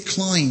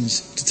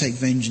declines to take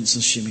vengeance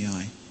on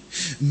Shimei.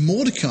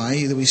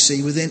 Mordecai, that we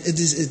see, was then a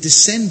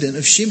descendant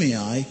of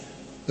Shimei,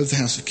 of the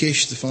house of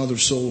Kish, the father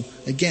of Saul,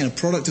 again a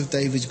product of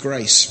David's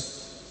grace.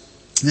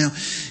 Now,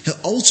 he'll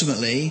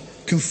ultimately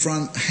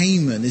confront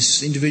Haman,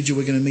 this individual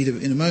we're going to meet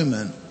in a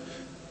moment.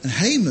 And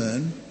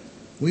Haman,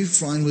 we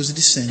find, was a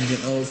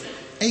descendant of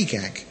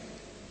Agag,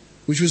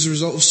 which was a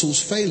result of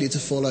Saul's failure to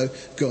follow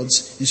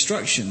God's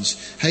instructions.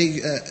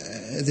 He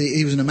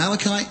was an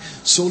Amalekite.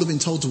 Saul had been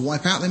told to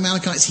wipe out the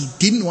Amalekites. He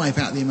didn't wipe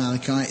out the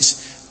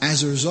Amalekites.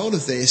 As a result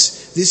of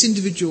this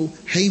individual,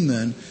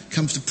 Haman,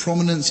 comes to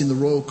prominence in the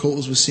royal court,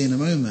 as we'll see in a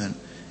moment.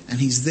 And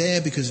he's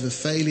there because of a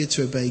failure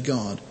to obey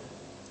God.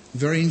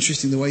 Very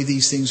interesting the way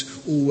these things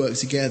all work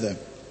together.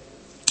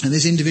 And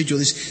this individual,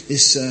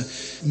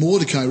 this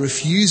Mordecai,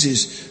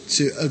 refuses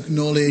to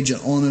acknowledge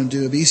and honour and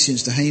do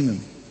obeisance to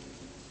Haman.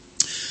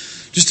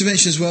 Just to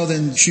mention as well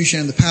then,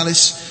 Shushan the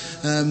palace.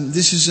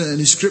 This is an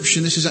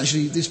inscription.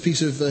 This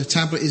piece of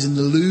tablet is in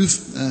the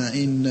Louvre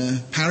in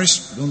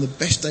Paris. One of the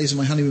best days of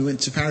my honeymoon. We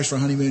went to Paris for a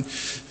honeymoon,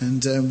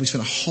 and we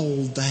spent a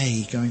whole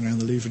day going around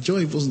the Louvre.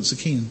 Joy wasn't so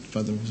keen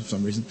for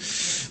some reason,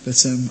 but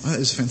it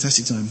was a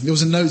fantastic time. There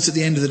was a note at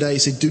the end of the day that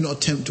said, "Do not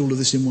attempt all of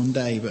this in one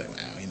day," but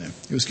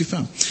it was good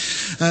fun.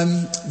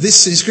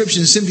 This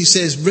inscription simply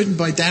says, written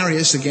by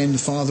Darius, again the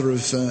father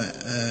of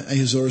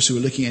Ahasuerus, who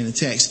we're looking at in the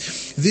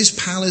text, "This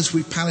palace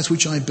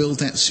which I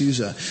built at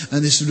Susa,"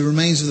 and this the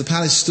remains of the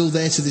palace still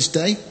there to this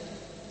day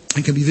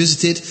and can be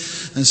visited,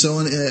 and so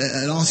on.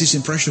 An artist's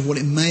impression of what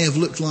it may have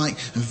looked like,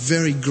 a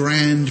very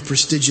grand,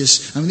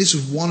 prestigious. This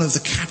was one of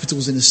the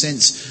capitals, in a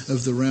sense,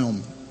 of the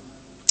realm.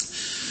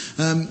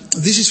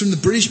 This is from the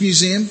British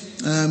Museum.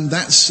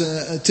 That's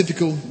a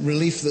typical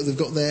relief that they've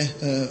got there,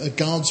 a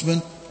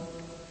guardsman.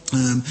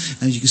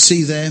 As you can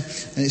see there,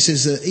 and it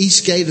says the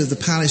east gate of the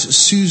palace at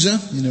Susa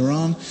in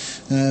Iran,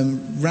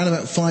 around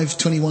about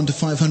 521 to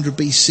 500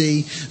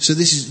 BC. So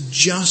this is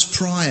just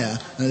prior,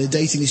 the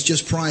dating is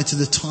just prior to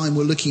the time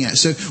we're looking at.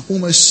 So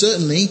almost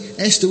certainly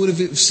Esther would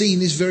have seen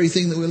this very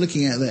thing that we're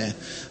looking at there.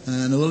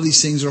 And a lot of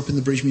these things are up in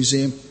the British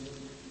Museum.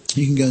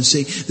 You can go and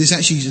see. This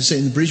actually, as I say,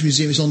 in the British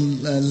Museum, it's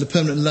on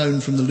permanent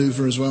loan from the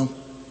Louvre as well.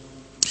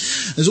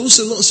 There's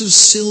also lots of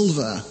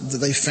silver that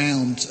they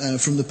found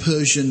from the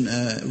Persian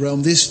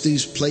realm.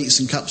 These plates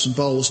and cups and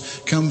bowls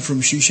come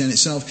from Shushan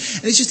itself.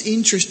 And it's just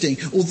interesting.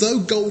 Although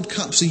gold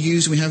cups are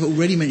used, and we have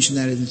already mentioned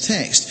that in the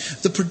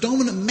text, the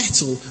predominant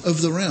metal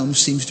of the realm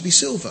seems to be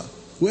silver.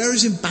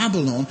 Whereas in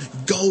Babylon,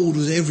 gold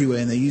was everywhere,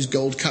 and they used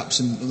gold cups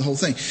and the whole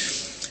thing.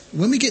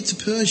 When we get to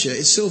Persia,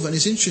 it's silver, and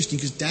it's interesting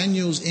because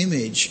Daniel's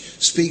image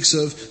speaks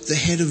of the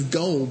head of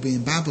gold being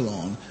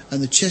Babylon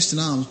and the chest and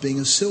arms being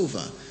of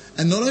silver.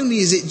 And not only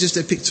is it just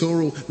a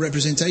pictorial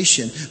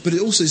representation, but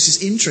it also is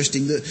just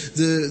interesting that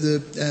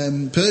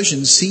the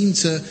Persians seem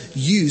to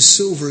use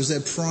silver as their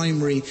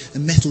primary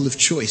metal of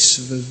choice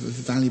of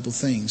valuable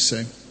things.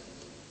 So,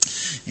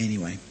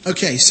 anyway.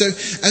 Okay, so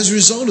as a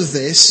result of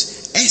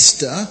this,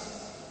 Esther,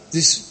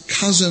 this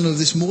cousin of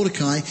this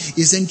Mordecai,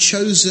 is then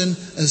chosen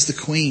as the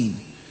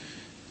queen.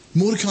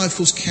 Mordecai, of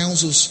course,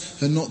 counsels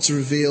her not to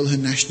reveal her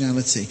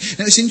nationality.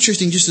 Now, it's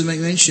interesting, just to make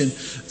mention,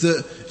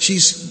 that she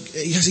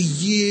has a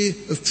year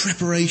of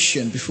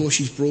preparation before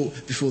she's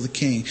brought before the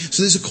king.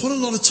 So there's quite a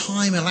lot of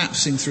time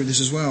elapsing through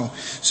this as well.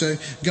 So,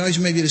 guys,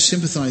 you may be able to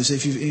sympathise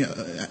if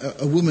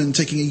a woman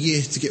taking a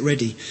year to get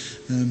ready.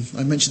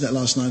 I mentioned that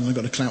last night and I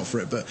got a clout for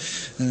it, but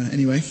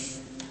anyway,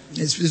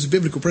 there's a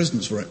biblical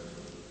precedence for it.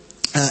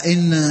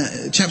 In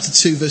chapter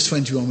 2, verse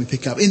 21, we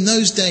pick up, "In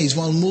those days,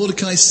 while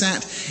Mordecai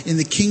sat in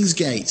the king's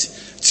gate,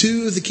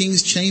 two of the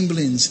king's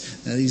chamberlains,"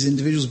 these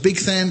individuals,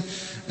 Bigthan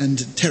and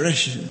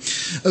Teresh,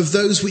 "of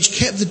those which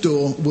kept the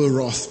door were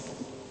wroth."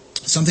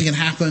 Something had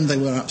happened, they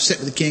were upset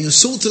with the king, and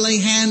sought to lay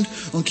hand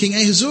on King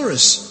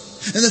Ahasuerus.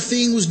 And the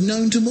thing was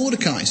known to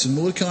Mordecai. So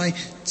Mordecai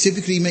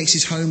typically makes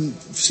his home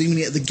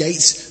seemingly at the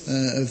gate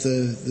of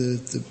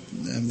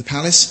the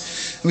palace.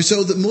 And we're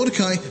told that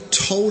Mordecai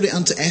told it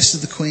unto Esther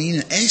the queen,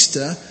 and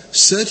Esther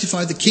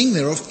certified the king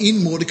thereof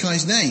in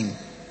Mordecai's name.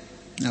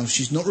 Now,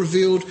 she's not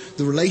revealed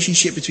the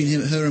relationship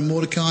between her and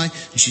Mordecai,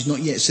 and she's not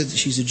yet said that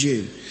she's a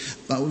Jew.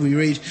 But we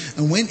read,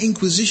 and when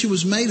inquisition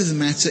was made of the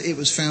matter, it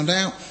was found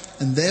out,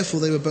 and therefore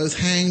they were both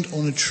hanged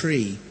on a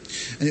tree.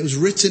 And it was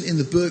written in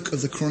the book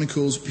of the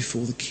Chronicles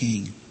before the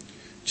king.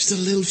 Just a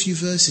little few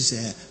verses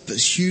there, but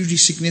it's hugely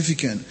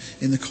significant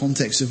in the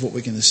context of what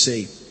we're going to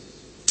see.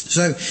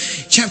 So,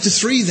 chapter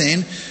 3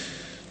 then,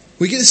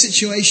 we get a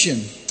situation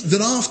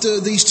that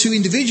after these two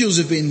individuals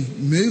have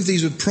been moved,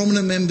 these were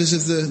prominent members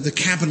of the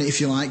cabinet,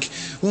 if you like,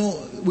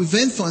 well, we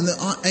then find that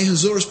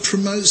Ahasuerus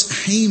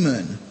promotes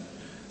Haman,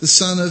 the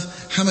son of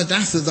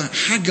Hammedatha, the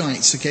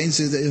Haggites, okay,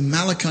 so the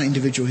Amalekite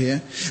individual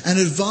here, and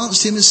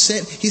advanced him and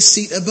set his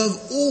seat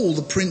above all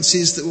the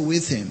princes that were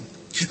with him.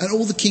 And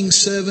all the king's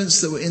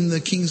servants that were in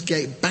the king's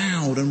gate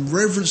bowed and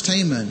reverenced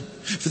Haman,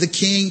 for the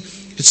king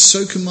had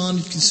so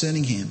commanded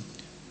concerning him.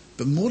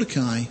 But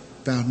Mordecai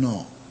bowed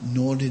not,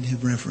 nor did he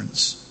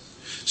reverence.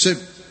 So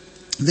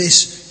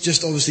this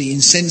just obviously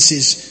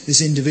incenses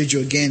this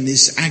individual again,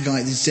 this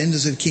Agagite, the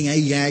descendants of King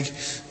Agag,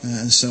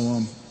 and so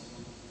on.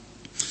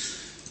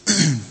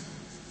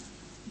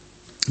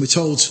 We're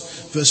told,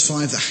 verse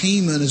 5, that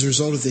Haman, as a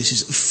result of this,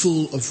 is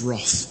full of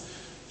wrath.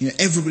 You know,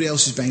 everybody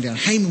else is bowing down.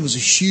 Haman was a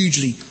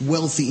hugely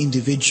wealthy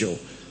individual,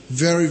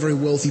 very, very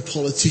wealthy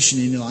politician,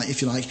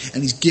 if you like,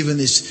 and he's given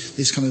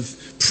this kind of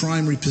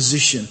primary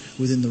position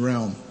within the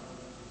realm.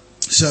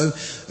 So,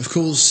 of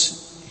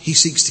course, he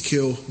seeks to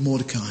kill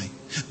Mordecai.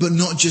 But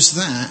not just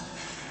that,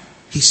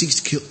 he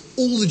seeks to kill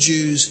all the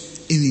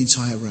Jews in the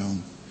entire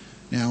realm.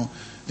 Now,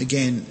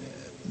 again,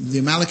 the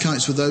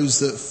Amalekites were those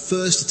that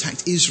first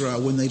attacked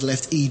Israel when they'd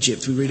left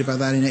Egypt. We read about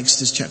that in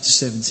Exodus chapter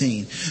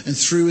 17. And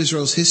through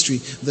Israel's history,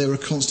 they were a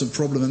constant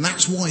problem. And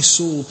that's why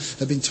Saul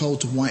had been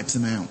told to wipe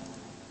them out.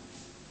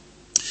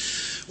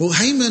 Well,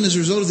 Haman, as a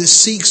result of this,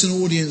 seeks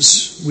an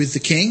audience with the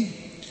king.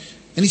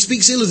 And he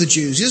speaks ill of the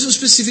Jews. He doesn't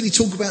specifically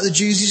talk about the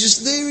Jews. He's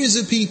just, there is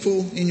a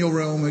people in your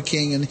realm, O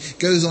king. And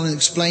goes on and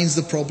explains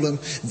the problem.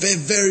 They're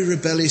very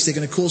rebellious. They're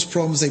going to cause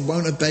problems. They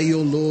won't obey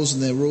your laws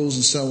and their rules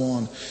and so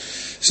on.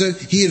 So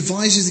he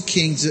advises the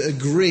king to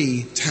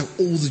agree to have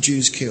all the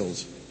Jews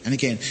killed. And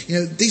again,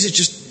 these are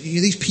just,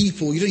 these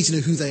people, you don't need to know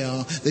who they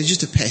are. They're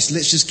just a pest.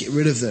 Let's just get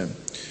rid of them.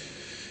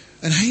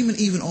 And Haman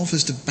even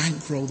offers to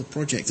bankroll the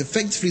project.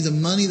 Effectively, the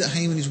money that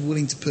Haman is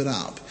willing to put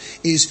up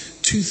is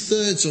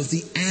 2/3 of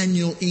the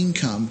annual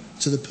income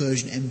to the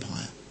Persian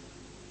Empire.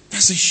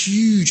 That's a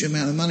huge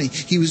amount of money.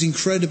 He was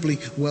incredibly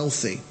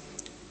wealthy.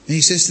 And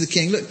he says to the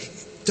king, look,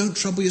 don't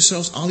trouble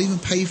yourselves. I'll even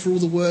pay for all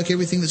the work,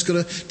 everything that's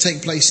got to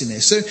take place in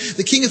this. So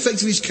the king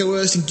effectively is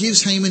coerced and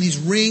gives Haman his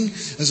ring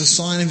as a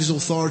sign of his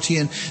authority.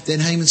 And then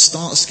Haman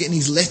starts getting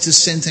these letters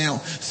sent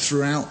out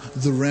throughout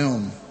the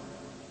realm,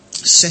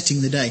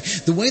 setting the day.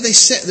 The way they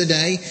set the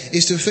day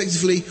is to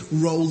effectively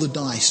roll the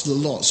dice, the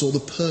lots, or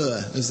the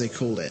pur, as they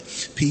call it,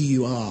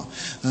 P-U-R.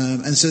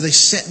 And so they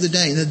set the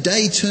day. And the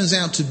day turns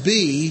out to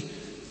be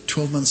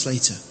 12 months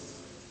later.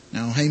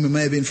 Now, Haman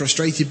may have been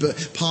frustrated,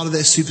 but part of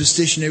their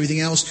superstition and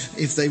everything else,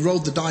 if they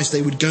rolled the dice,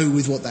 they would go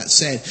with what that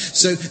said.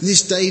 So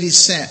this date is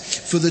set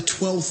for the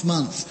 12th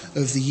month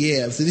of the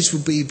year. This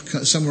would be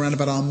somewhere around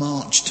about our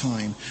March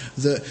time.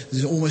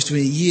 That almost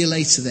a year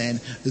later then,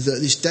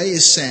 that this day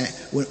is set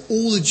when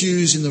all the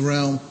Jews in the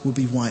realm will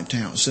be wiped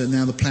out. So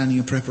now the planning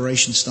and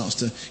preparation starts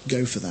to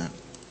go for that.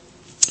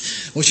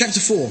 Well,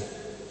 chapter 4.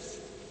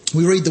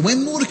 We read that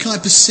when Mordecai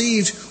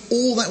perceived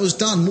all that was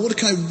done,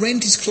 Mordecai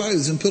rent his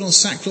clothes and put on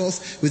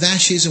sackcloth with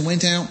ashes and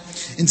went out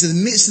into the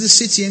midst of the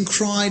city and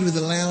cried with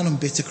a loud and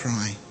bitter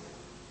cry.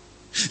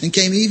 And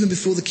came even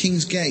before the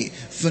king's gate,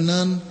 for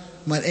none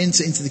might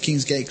enter into the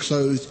king's gate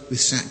clothed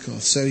with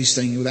sackcloth. So he's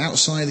staying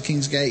outside the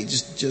king's gate,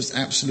 just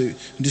absolute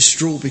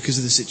distraught because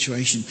of the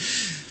situation.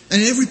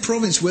 And in every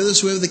province,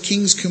 whithersoever the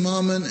king's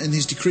commandment and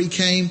his decree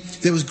came,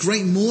 there was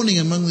great mourning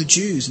among the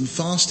Jews, and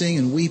fasting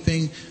and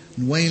weeping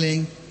and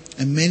wailing,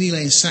 and many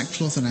lay in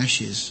sackcloth and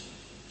ashes.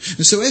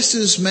 And so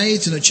Esther's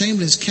maids and her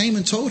chamberlains came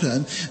and told her.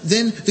 And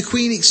then the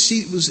queen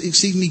was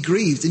exceedingly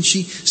grieved. And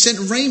she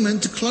sent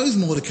raiment to clothe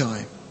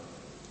Mordecai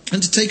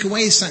and to take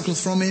away his sackcloth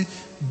from him.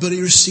 But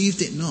he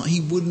received it not. He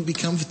wouldn't be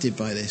comforted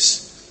by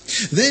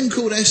this. Then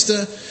called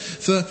Esther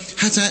for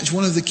Hattach,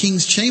 one of the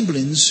king's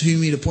chamberlains,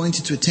 whom he'd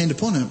appointed to attend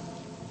upon her,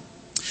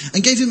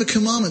 and gave him a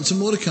commandment to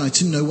Mordecai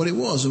to know what it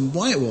was and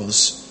why it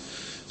was.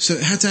 So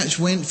Hattach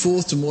went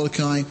forth to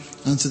Mordecai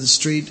unto the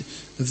street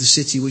of the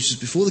city which was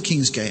before the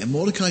king's gate. And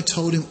Mordecai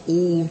told him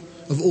all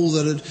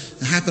that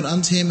had happened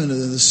unto him, and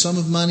the sum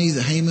of money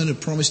that Haman had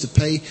promised to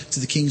pay to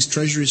the king's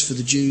treasuries for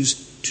the Jews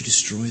to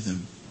destroy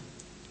them.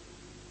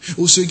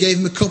 Also he gave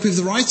him a copy of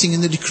the writing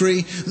in the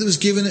decree that was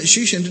given at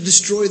Shushan to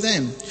destroy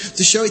them,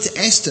 to show it to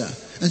Esther,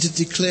 and to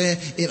declare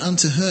it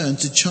unto her, and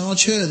to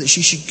charge her that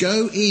she should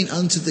go in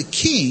unto the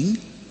king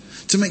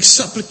to make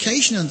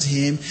supplication unto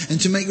him,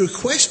 and to make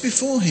request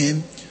before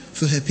him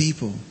for her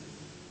people.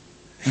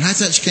 And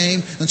Hattach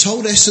came and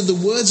told Esther the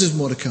words of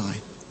Mordecai.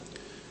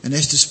 And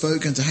Esther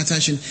spoke unto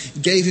Hattach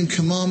and gave him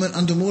commandment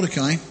unto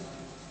Mordecai.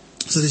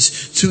 So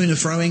this to and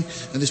froing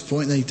at this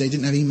point, they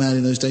didn't have email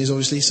in those days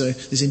obviously, so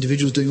this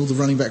individual was doing all the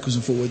running backwards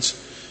and forwards.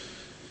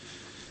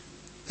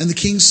 And the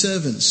king's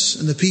servants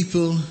and the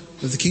people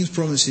of the king's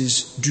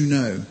provinces do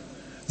know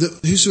that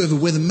whosoever,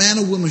 whether man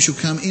or woman, shall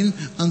come in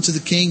unto the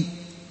king,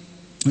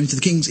 or into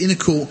the king's inner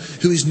court,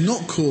 who is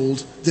not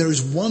called, there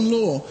is one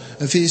law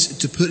of his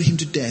to put him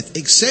to death,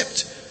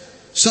 except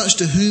such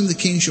to whom the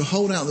king shall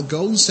hold out the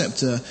golden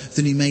scepter,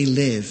 that he may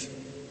live.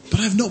 But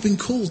I have not been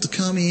called to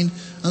come in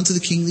unto the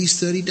king these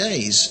 30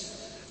 days.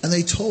 And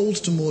they told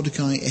to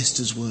Mordecai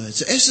Esther's words.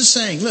 So Esther's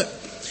saying, look,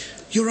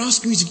 you're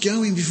asking me to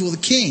go in before the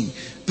king,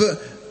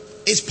 but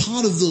it's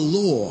part of the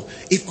law.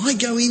 If I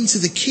go into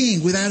the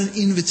king without an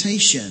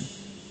invitation,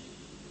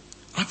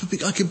 I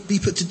could be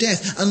put to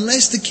death.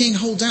 Unless the king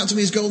holds out to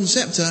me his golden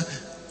scepter,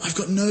 I've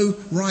got no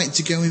right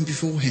to go in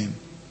before him.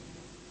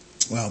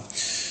 Well,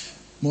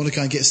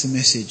 Mordecai gets the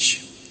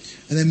message.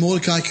 And then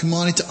Mordecai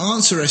commanded to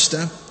answer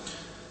Esther,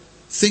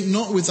 think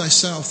not with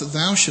thyself that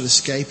thou shalt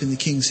escape in the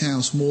king's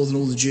house more than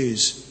all the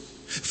Jews.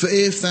 For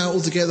if thou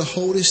altogether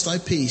holdest thy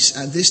peace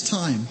at this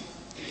time,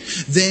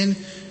 then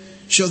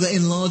shall the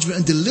enlargement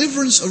and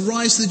deliverance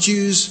arise to the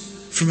Jews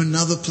from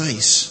another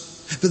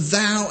place. But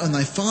thou and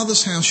thy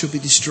father's house shall be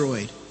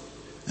destroyed.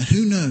 And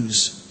who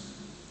knows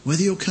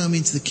whether you'll come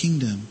into the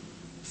kingdom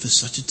for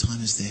such a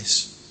time as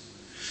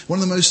this. One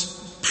of the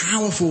most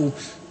powerful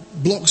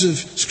blocks of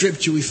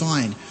scripture we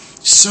find.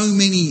 So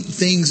many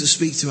things that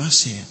speak to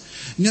us here.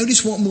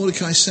 Notice what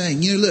Mordecai is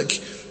saying. Look,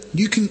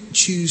 you can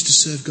choose to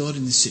serve God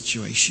in this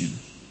situation.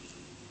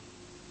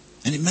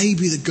 And it may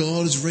be that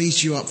God has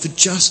raised you up for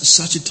just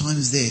such a time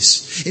as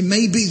this. It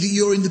may be that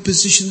you're in the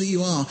position that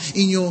you are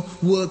in your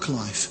work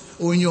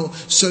life or in your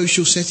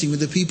social setting with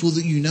the people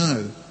that you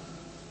know.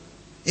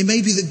 It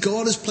may be that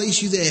God has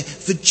placed you there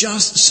for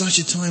just such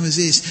a time as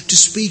this to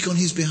speak on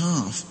his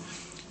behalf.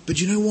 But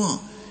you know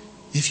what?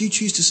 If you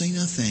choose to say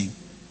nothing,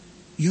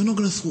 you're not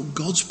going to thwart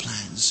God's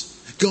plans.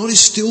 God is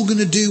still going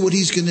to do what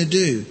he's going to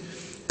do.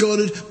 God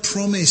had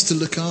promised to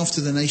look after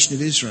the nation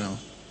of Israel.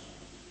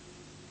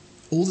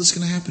 All that's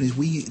going to happen is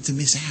we get to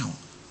miss out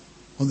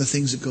on the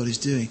things that God is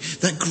doing.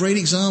 That great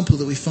example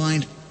that we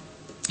find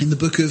in the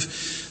book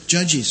of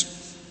Judges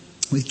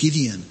with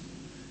Gideon.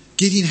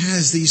 Gideon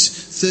has these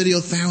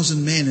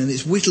 30,000 men, and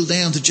it's whittled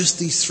down to just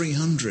these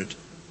 300.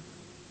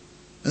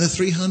 And the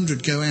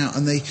 300 go out,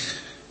 and they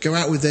go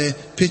out with their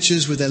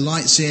pitchers, with their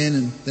lights in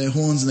and their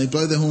horns, and they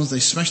blow their horns, they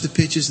smash the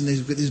pitchers, and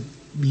they've got this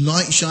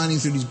light shining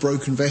through these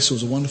broken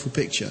vessels. A wonderful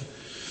picture.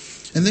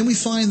 And then we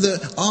find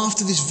that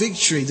after this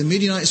victory, the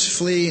Midianites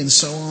flee and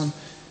so on.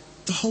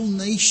 The whole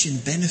nation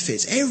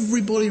benefits.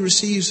 Everybody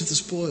receives of the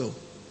spoil.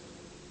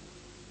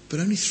 But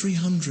only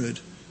 300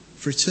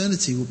 for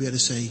eternity will be able to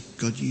say,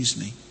 God used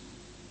me.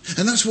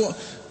 And that's what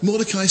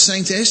Mordecai is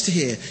saying to Esther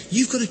here.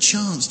 You've got a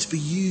chance to be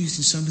used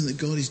in something that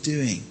God is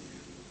doing.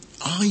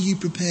 Are you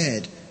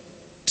prepared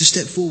to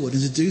step forward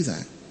and to do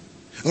that?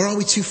 Or are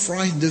we too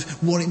frightened of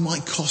what it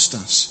might cost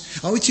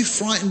us? Are we too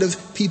frightened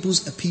of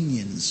people's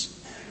opinions?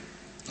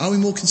 Are we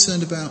more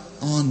concerned about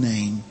our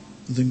name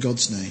than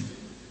God's name?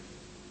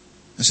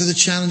 And so the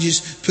challenge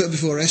is put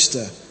before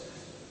Esther,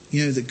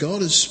 that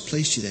God has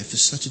placed you there for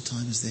such a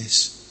time as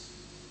this.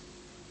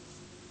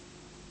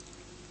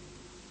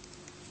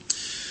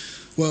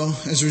 Well,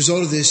 as a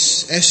result of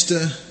this,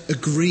 Esther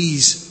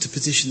agrees to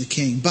petition the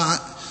king,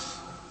 but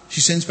she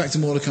sends back to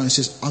Mordecai and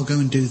says, I'll go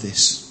and do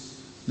this.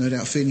 No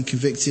doubt feeling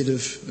convicted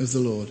of the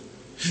Lord.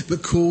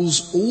 But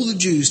calls all the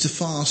Jews to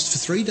fast for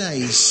 3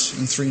 days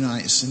and 3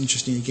 nights. And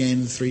interesting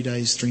again, 3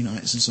 days, 3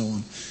 nights and so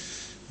on.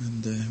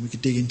 And we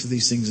could dig into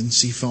these things and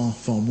see far,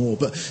 far more.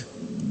 But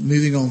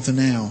moving on for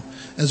now.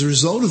 As a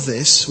result of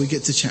this, we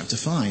get to chapter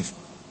 5.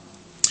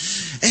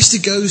 Esther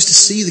goes to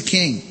see the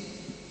king.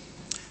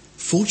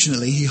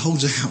 Fortunately, he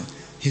holds out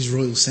his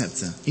royal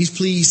scepter. He's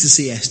pleased to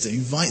see Esther,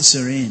 invites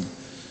her in.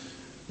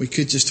 We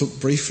could just talk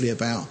briefly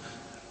about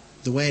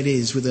the way it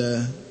is with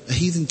a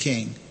heathen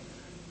king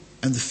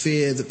and the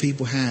fear that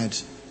people had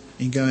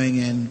in going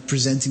and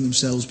presenting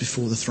themselves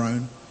before the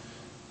throne,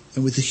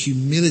 and with the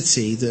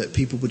humility that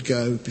people would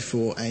go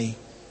before a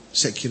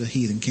secular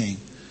heathen king.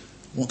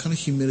 What kind of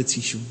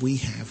humility should we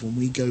have when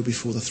we go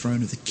before the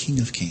throne of the King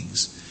of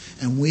Kings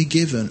and we're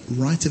given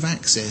right of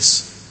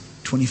access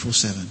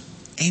 24/7?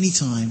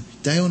 Anytime,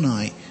 day or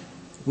night,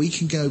 we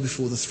can go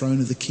before the throne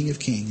of the King of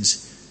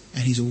Kings,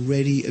 and he's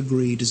already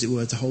agreed, as it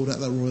were, to hold out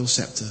that royal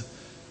scepter.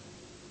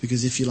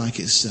 Because if you like,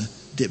 it's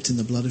dipped in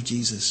the blood of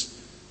Jesus.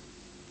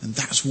 And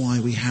that's why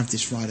we have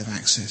this right of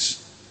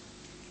access.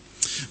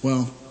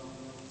 Well,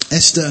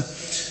 Esther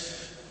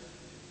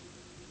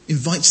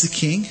invites the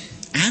king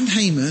and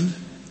Haman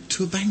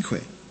to a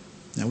banquet.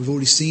 Now, we've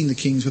already seen the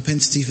king's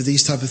propensity for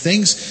these type of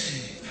things.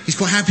 He's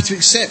quite happy to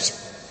accept.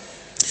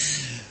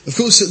 Of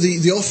course,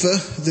 the offer,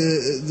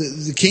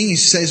 the king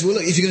says, well,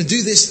 look, if you're going to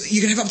do this, you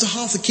can have up to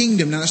half the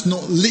kingdom. Now, that's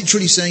not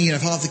literally saying you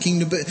have half the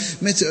kingdom, but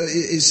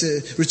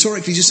it's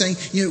rhetorically just saying,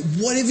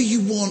 whatever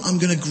you want, I'm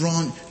going to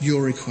grant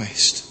your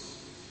request.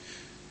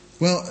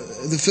 Well,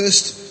 the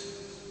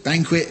first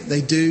banquet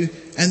they do,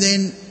 and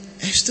then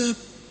Esther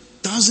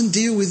doesn't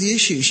deal with the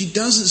issue. She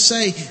doesn't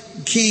say,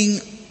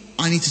 King,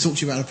 I need to talk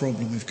to you about a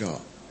problem we've got.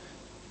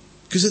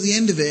 Because at the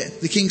end of it,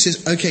 the king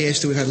says, okay,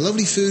 Esther, we've had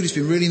lovely food, it's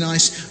been really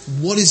nice.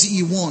 What is it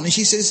you want? And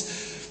she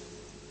says,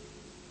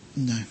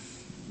 no.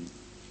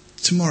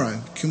 Tomorrow,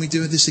 can we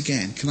do this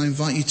again? Can I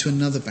invite you to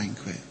another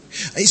banquet?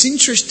 It's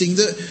interesting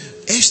that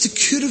Esther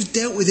could have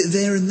dealt with it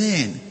there and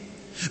then.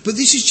 But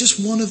this is just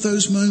one of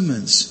those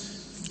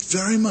moments.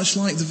 Very much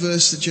like the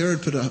verse that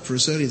Jared put up for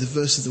us earlier, the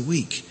verse of the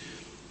week.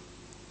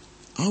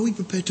 Are we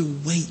prepared to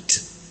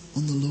wait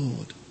on the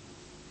Lord?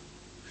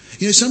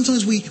 You know,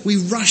 sometimes we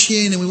rush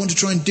in and we want to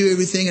try and do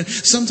everything, and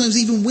sometimes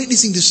even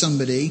witnessing to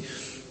somebody,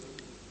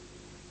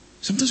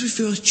 sometimes we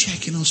feel a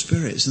check in our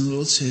spirits and the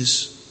Lord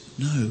says,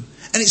 no.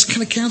 And it's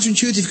kind of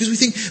counterintuitive because we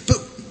think, but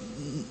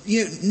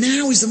you know,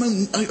 now is the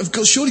moment,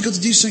 I've surely got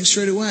to do something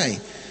straight away.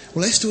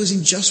 Well, Esther was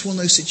in just one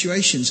of those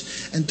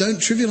situations, and don't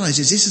trivialize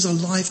this. This is a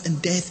life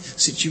and death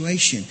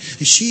situation.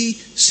 And she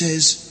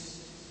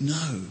says,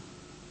 no,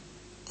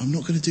 I'm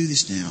not going to do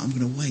this now. I'm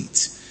going to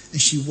wait. And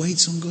she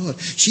waits on God.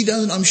 She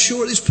doesn't, I'm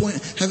sure at this point,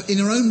 have in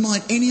her own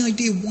mind any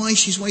idea why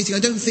she's waiting. I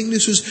don't think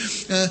this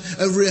was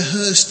a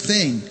rehearsed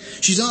thing.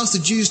 She's asked the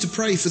Jews to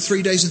pray for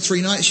 3 days and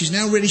 3 nights. She's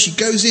now ready. She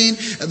goes in.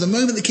 At the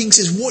moment the king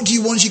says, what do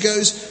you want? She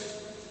goes,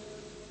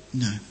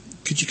 no.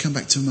 Could you come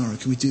back tomorrow?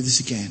 Can we do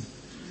this again?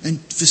 And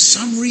for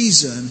some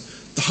reason,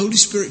 the Holy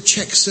Spirit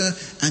checks her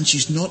and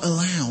she's not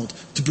allowed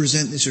to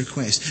present this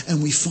request.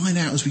 And we find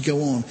out as we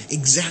go on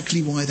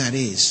exactly why that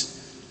is.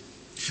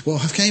 Well,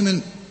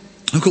 Haman,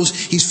 of course,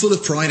 he's full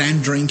of pride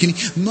and drink, and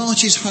he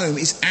marches home.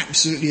 He's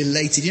absolutely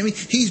elated. I mean,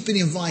 he's been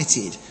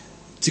invited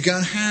to go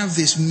and have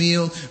this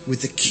meal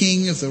with the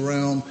king of the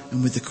realm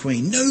and with the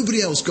queen.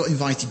 Nobody else got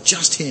invited,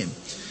 just him.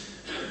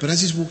 But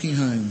as he's walking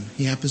home,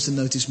 he happens to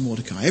notice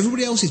Mordecai.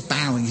 Everybody else is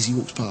bowing as he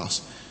walks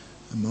past.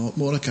 And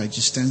Mordecai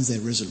just stands there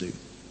resolute.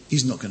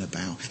 He's not going to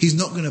bow. He's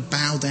not going to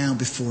bow down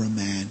before a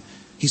man.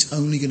 He's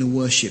only going to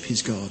worship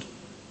his God.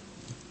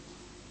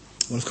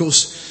 Well, of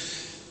course,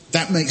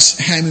 that makes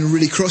Haman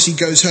really cross. He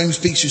goes home,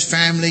 speaks to his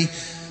family.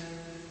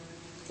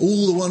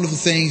 All the wonderful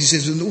things, he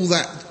says, and all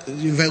that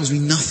avails me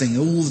nothing.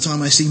 All the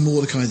time I see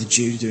Mordecai the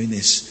Jew doing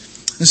this.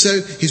 And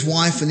so his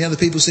wife and the other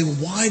people say, well,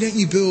 why don't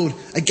you build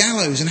a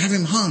gallows and have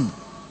him hung?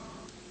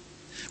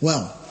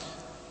 Well,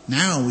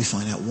 now we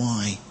find out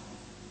why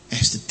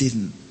Esther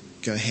didn't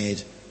go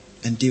ahead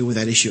and deal with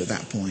that issue at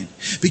that point.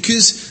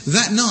 Because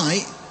that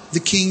night,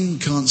 the king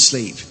can't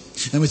sleep.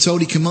 And we're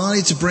told he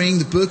commanded to bring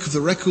the book of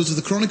the records of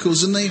the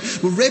Chronicles, and they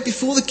were read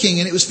before the king,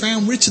 and it was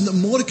found written that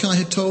Mordecai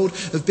had told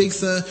of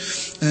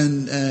Bigtha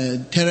and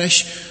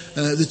Teresh,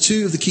 the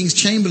two of the king's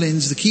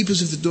chamberlains, the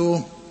keepers of the door,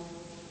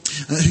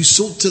 who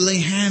sought to lay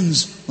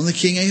hands on the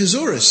king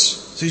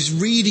Ahasuerus. So he's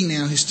reading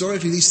now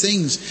historically these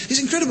things.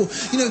 It's incredible.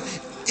 You know,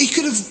 he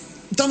could have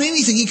done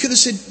anything. He could have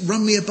said,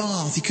 run me a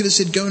bath. He could have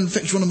said, go and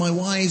fetch one of my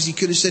wives. He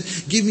could have said,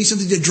 give me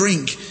something to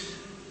drink.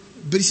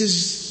 But he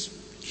says,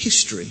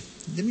 history.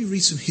 Let me read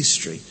some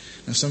history.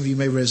 Now, some of you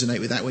may resonate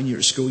with that. When you're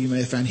at school, you may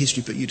have found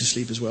history put you to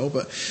sleep as well.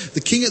 But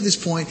the king at this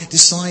point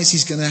decides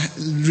he's going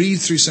to read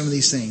through some of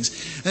these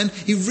things. And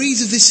he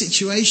reads of this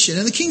situation.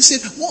 And the king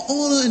said, what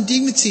honour and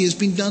dignity has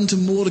been done to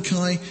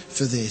Mordecai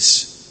for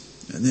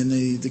this? And then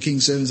the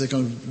king's servants, they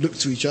kind of look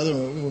to each other.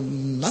 Well,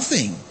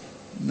 nothing.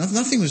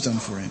 Nothing was done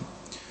for him.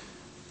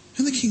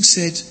 And the king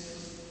said,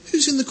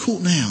 who's in the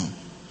court now?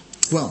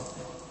 Well,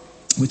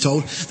 we're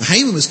told that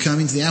Haman was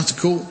coming to the outer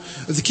court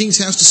of the king's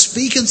house to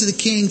speak unto the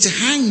king to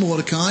hang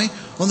Mordecai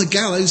on the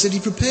gallows that he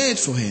prepared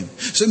for him.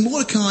 So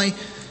Mordecai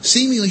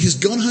seemingly has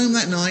gone home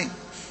that night,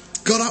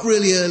 got up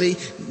really early,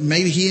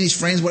 maybe he and his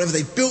friends, whatever,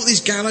 they built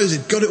this gallows,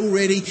 they've got it all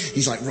ready.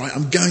 He's like, right,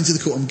 I'm going to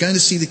the court, I'm going to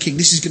see the king,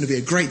 this is going to be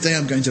a great day,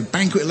 I'm going to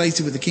banquet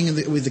later with the king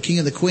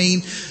and the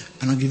queen,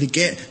 and I'm going to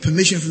get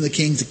permission from the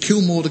king to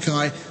kill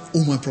Mordecai,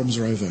 all my problems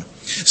are over.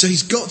 So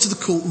he's got to the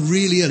court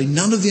really early.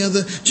 None of the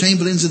other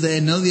chamberlains are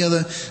there, none of the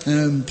other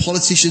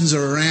politicians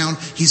are around,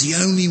 he's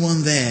the only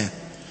one there.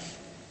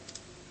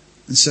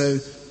 And so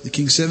the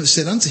king's servant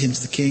said unto him,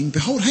 to the king,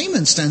 behold,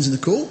 Haman stands in the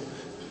court.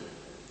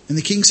 And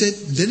the king said,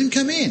 let him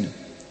come in.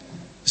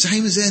 So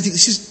Haman's there and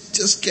thinks, this is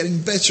just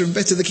getting better and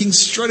better. The king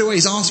straight away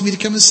is asking me to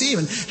come and see him.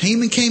 And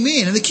Haman came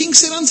in, and the king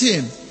said unto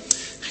him,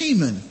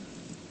 Haman,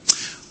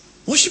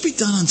 what should be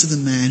done unto the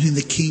man whom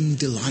the king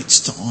delights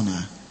to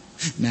honour?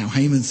 Now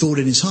Haman thought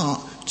in his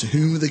heart, to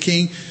whom would the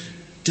king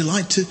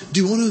delight to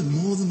do honour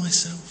more than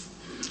myself?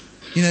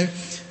 You know,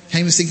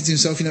 Haman's thinking to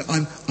himself, you know,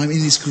 I'm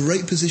in this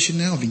great position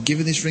now. I've been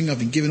given this ring. I've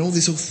been given all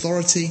this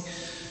authority.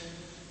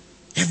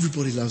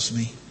 Everybody loves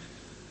me.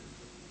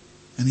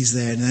 And he's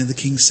there. And then the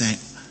king said,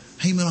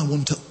 Haman, I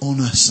want to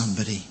honour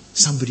somebody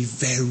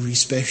very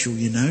special,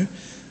 you know.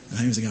 And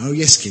Haman's thinking, oh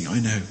yes, king, I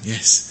know,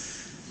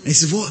 yes. And he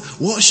said,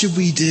 what should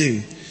we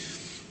do?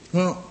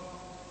 Well,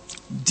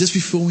 just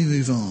before we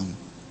move on,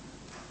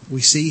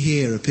 we see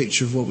here a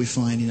picture of what we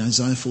find in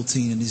Isaiah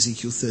 14 and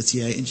Ezekiel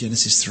 38 and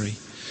Genesis 3.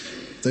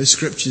 Those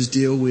scriptures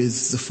deal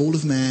with the fall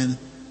of man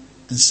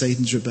and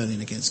Satan's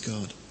rebellion against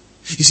God.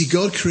 You see,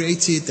 God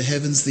created the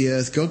heavens, the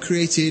earth. God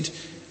created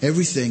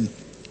everything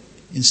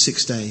in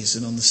 6 days.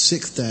 And on the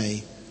 6th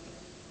day,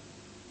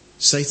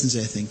 Satan's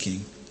there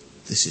thinking,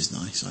 this is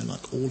nice. I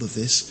like all of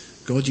this.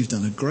 God, you've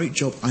done a great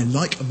job. I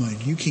like my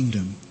new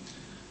kingdom.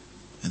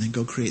 And then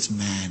God creates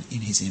man in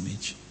his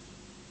image.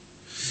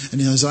 And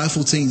in Isaiah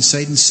 14,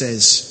 Satan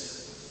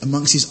says,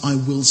 amongst his I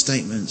will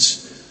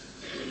statements,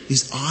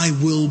 is I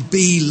will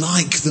be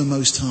like the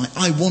Most High.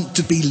 I want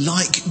to be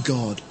like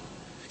God.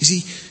 You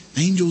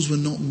see, angels were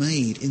not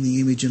made in the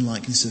image and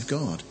likeness of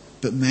God,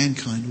 but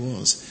mankind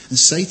was. And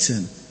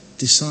Satan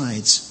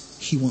decides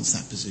he wants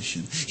that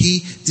position. He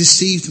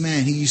deceived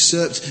man. He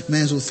usurped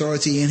man's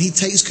authority, and he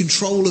takes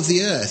control of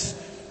the earth.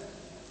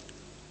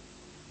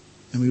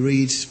 And we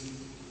read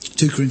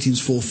 2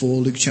 Corinthians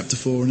 4:4, Luke chapter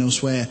 4 and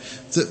elsewhere,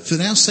 that for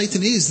now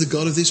Satan is the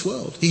god of this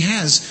world. He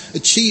has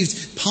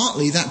achieved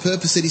partly that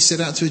purpose that he set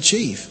out to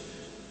achieve.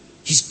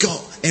 He's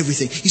got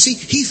everything. You see,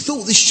 he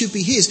thought this should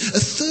be his. A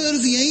third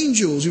of the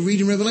angels we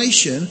read in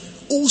Revelation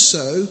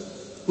also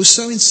were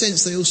so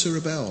incensed they also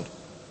rebelled.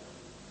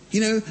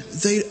 You know,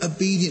 they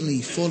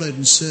obediently followed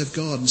and served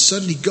God, and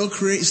suddenly God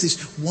creates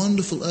this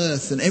wonderful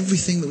earth and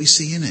everything that we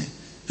see in it,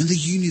 and the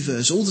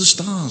universe, all the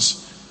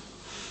stars.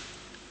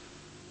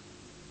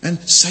 And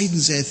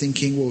Satan's there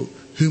thinking, well,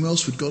 whom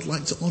else would God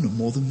like to honour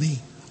more than me?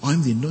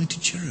 I'm the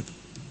anointed cherub.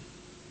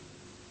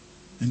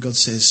 And God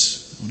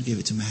says, I want to give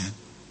it to man.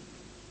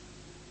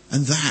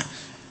 And that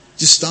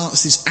just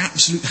starts this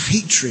absolute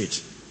hatred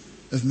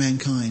of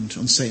mankind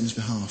on Satan's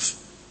behalf.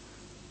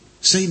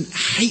 Satan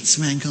hates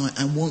mankind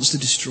and wants to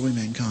destroy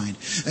mankind.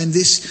 And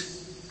this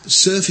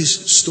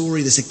surface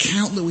story, this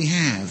account that we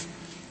have,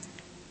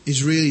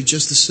 is really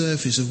just the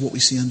surface of what we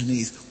see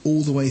underneath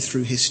all the way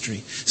through history.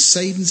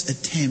 Satan's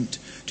attempt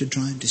to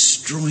try and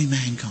destroy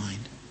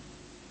mankind.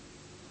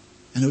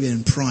 And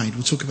again, pride.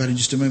 We'll talk about it in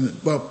just a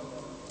moment. Well,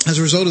 as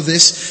a result of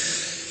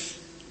this,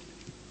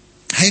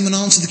 Haman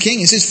answered the king.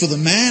 He says, for the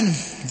man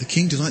the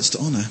king delights to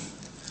honour,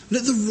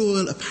 let the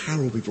royal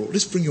apparel be brought.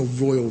 Let's bring your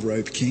royal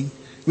robe, king,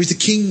 which the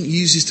king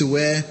uses to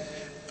wear.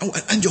 Oh,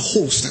 and your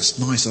horse, that's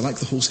nice, I like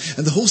the horse.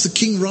 And the horse the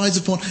king rides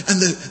upon, and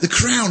the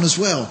crown as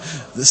well,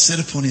 that's set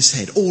upon his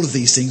head. All of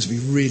these things will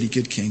be really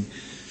good, king.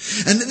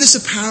 And let this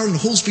apparel and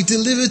horse be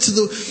delivered to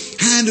the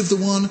hand of the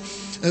one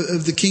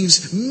of the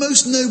king's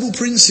most noble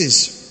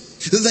princes,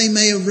 that they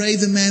may array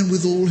the man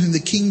withal whom the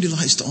king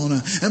delights to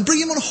honour, and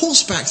bring him on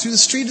horseback through the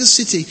street of the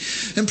city,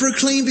 and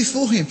proclaim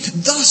before him,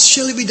 thus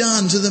shall it be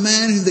done to the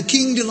man whom the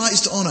king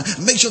delights to honour.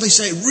 And make sure they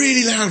say it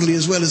really loudly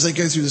as well as they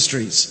go through the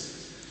streets.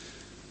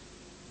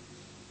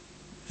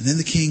 And then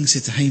the king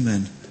said to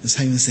Haman, as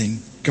Haman's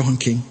saying, go on,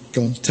 king,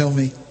 go on, tell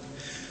me.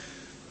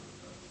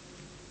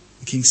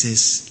 The king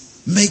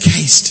says, make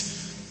haste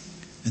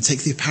and take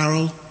the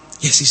apparel.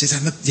 Yes, he says,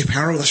 and the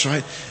apparel, that's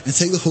right. And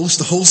take the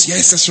horse,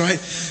 yes, that's right.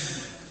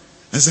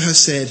 As thou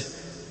hast said,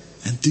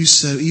 and do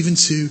so even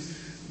to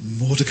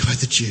Mordecai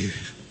the Jew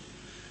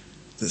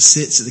that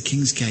sits at the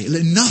king's gate.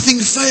 Let nothing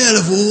fail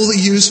of all that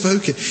you have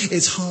spoken.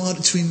 It's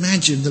hard to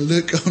imagine the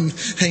look on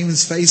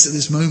Haman's face at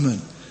this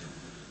moment.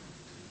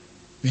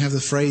 We have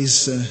the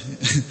phrase,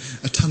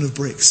 a ton of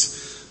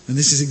bricks. And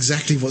this is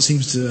exactly what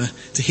seems to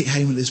hit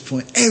Haman at this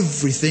point.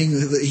 Everything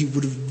that he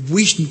would have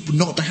wished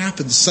not to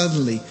happen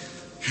suddenly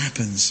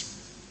happens.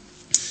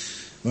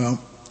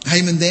 Well,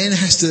 Haman then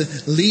has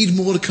to lead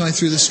Mordecai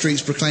through the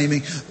streets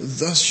proclaiming,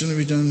 thus shall it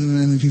be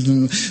done.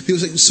 People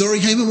say, sorry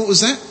Haman, what was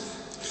that?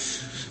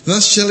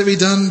 Thus shall it be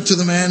done to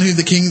the man whom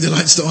the king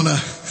delights to honour.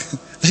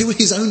 They were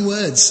his own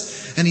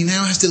words. And he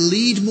now has to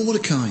lead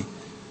Mordecai,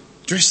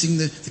 dressing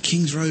the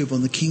king's robe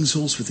on the king's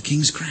horse with the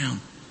king's crown.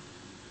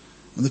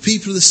 And the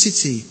people of the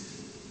city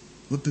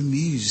were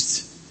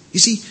bemused. You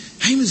see,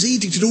 Haman's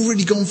edict had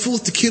already gone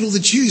forth to kill all the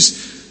Jews.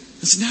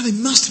 And so now they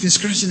must have been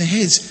scratching their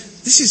heads.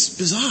 This is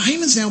bizarre.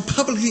 Haman's now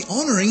publicly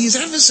honouring his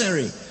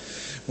adversary.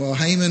 Well,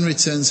 Haman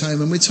returns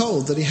home and we're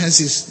told that he has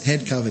his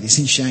head covered. He's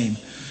in shame.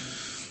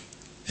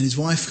 And his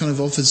wife kind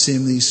of offers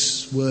him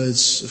these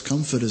words of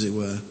comfort, as it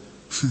were.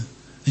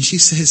 And she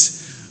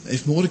says,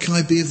 if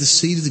Mordecai be of the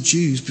seed of the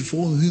Jews,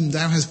 before whom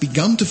thou hast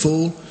begun to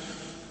fall,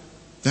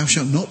 thou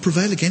shalt not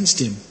prevail against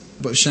him,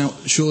 but shalt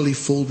surely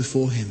fall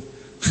before him.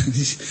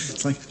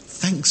 It's like,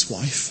 thanks,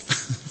 wife,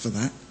 for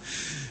that.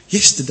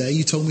 Yesterday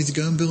you told me to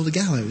go and build a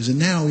gallows, and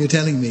now you're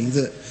telling me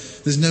that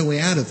there's no way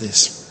out of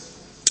this.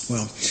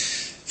 Well,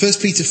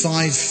 1 Peter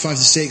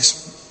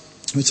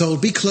 5:5-6, we're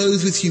told, be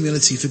clothed with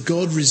humility, for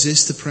God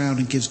resists the proud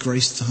and gives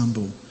grace to the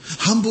humble.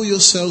 Humble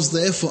yourselves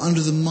therefore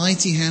under the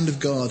mighty hand of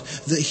God,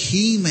 that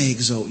he may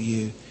exalt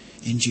you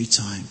in due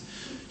time.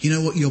 You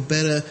know what? You're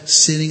better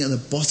sitting at the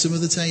bottom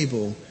of the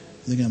table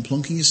than going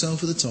plonking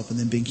yourself at the top and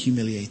then being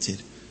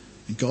humiliated.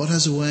 And God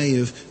has a way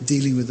of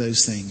dealing with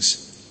those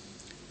things.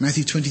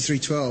 Matthew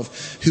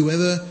 23:12,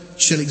 whoever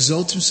shall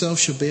exalt himself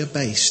shall be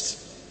abased,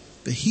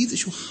 but he that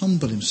shall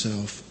humble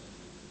himself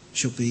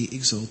shall be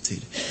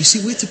exalted. You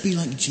see, we're to be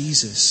like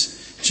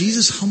Jesus.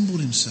 Jesus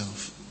humbled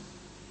himself.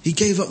 He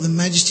gave up the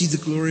majesty, the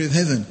glory of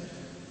heaven.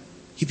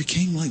 He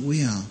became like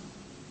we are,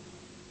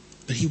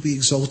 but he'll be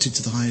exalted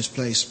to the highest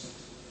place.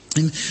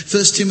 In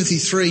 1 Timothy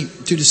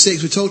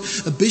 3:2-6, we're told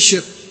a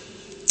bishop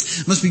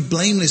must be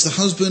blameless, the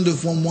husband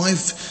of one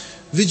wife,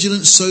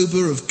 vigilant,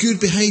 sober, of good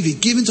behaviour,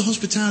 given to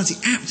hospitality,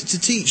 apt to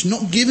teach,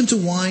 not given to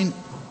wine,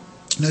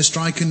 No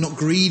striker, not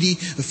greedy,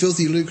 a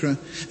filthy lucre,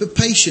 but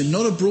patient,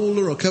 not a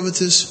brawler or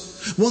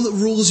covetous, one that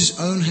rules his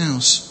own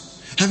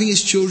house, having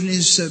his children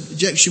in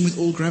subjection with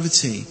all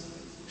gravity.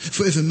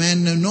 For if a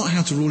man know not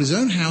how to rule his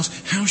own house,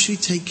 how shall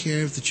he take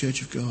care of the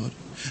church of God?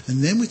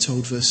 And then we're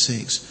told, verse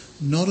 6,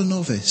 not a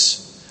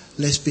novice,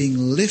 lest being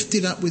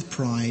lifted up with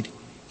pride,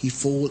 he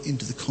fall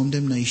into the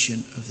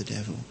condemnation of the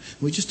devil.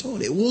 We're just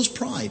told it was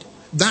pride.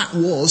 That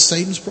was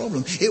Satan's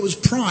problem. It was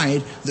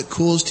pride that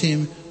caused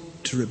him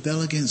to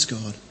rebel against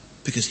God,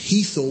 because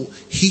he thought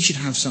he should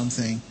have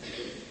something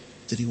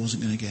that he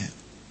wasn't going to get.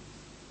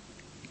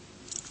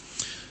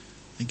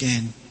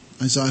 Again,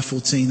 Isaiah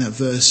 14, that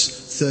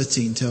verse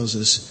 13 tells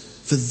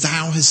us, for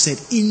thou hast said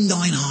in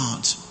thine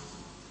heart,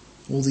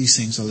 all these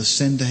things, I'll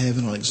ascend to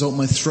heaven, I'll exalt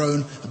my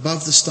throne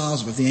above the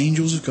stars, above the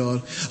angels of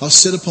God. I'll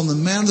sit upon the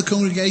mount of the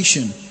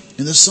congregation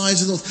in the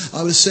sides of the north.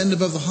 I will ascend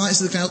above the heights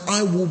of the clouds.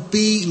 I will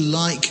be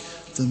like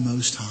the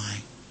Most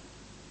High.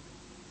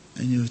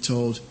 And you are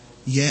told,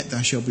 yet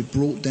thou shalt be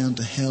brought down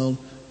to hell,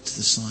 to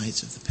the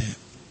sides of the pit.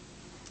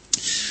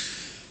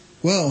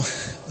 Well,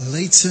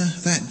 later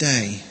that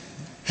day,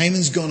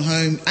 Haman's gone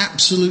home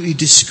absolutely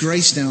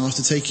disgraced now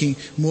after taking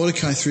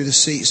Mordecai through the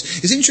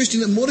seats. It's interesting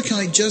that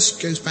Mordecai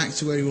just goes back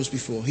to where he was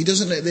before. He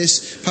doesn't let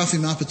this puff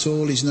him up at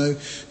all. He's no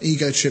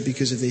ego trip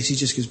because of this. He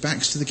just goes back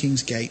to the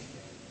king's gate.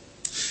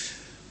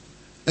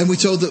 And we're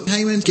told that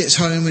Haman gets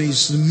home and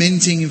he's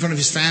lamenting in front of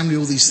his family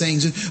all these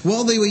things. And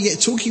while they were yet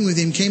talking with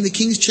him, came the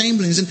king's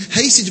chamberlains and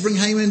hasted to bring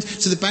Haman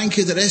to the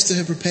banquet that Esther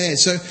had prepared.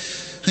 So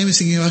Haman's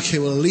thinking, okay,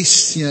 well, at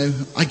least,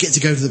 I get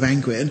to go to the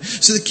banquet. And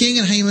so the king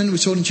and Haman, we're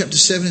told in chapter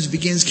 7 as it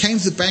begins, came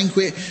to the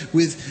banquet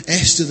with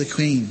Esther the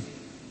queen.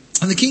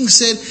 And the king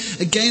said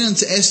again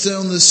unto Esther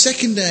on the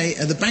second day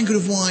at the banquet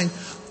of wine,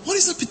 what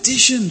is thy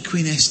petition,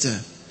 Queen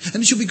Esther?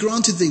 And it shall be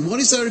granted thee.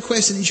 What is thy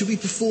request? And it shall be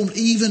performed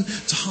even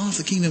to half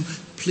the kingdom.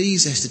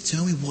 Please, Esther,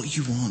 tell me what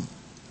you want.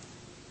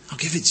 I'll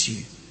give it to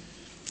you.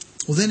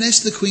 Well, then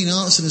Esther the queen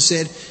answered and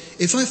said,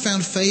 if I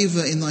found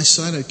favour in thy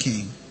sight, O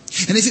king,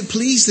 and if it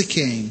please the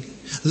king,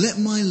 let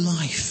my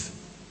life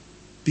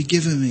be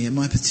given me at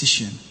my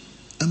petition,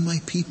 and my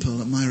people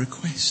at my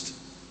request.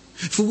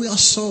 For we are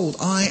sold,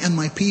 I and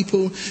my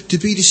people, to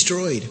be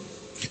destroyed,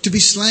 to be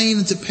slain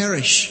and to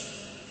perish.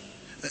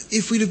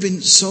 If we'd have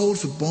been sold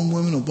for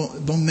bondwomen or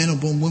bondmen or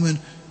bondwomen,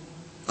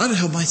 I'd have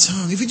held my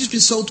tongue. If we'd just been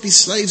sold to be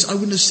slaves, I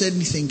wouldn't have said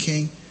anything,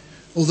 king.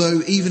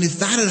 Although even if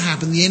that had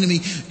happened, the enemy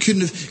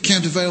couldn't have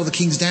countervailed the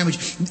king's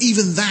damage.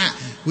 Even that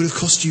would have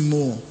cost you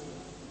more.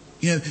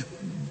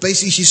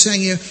 Basically she's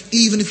saying,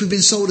 even if we'd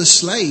been sold as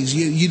slaves,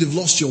 you'd have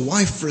lost your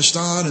wife for a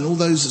start and all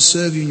those that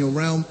serve you in your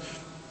realm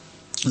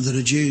that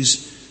are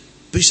Jews.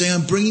 But she's saying,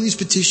 I'm bringing this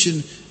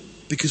petition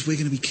because we're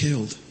going to be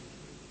killed.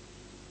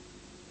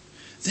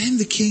 Then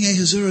the king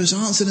Ahasuerus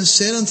answered and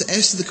said unto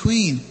Esther the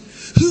queen,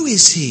 who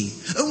is he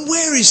and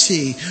where is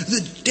he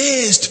that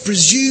dares to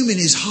presume in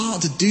his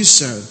heart to do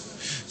so?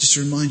 Just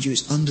to remind you,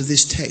 it's under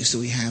this text that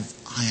we have,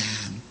 I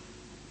am.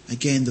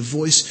 Again, the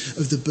voice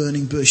of the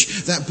burning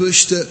bush. That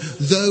bush that,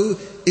 though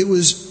it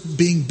was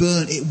being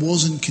burnt, it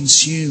wasn't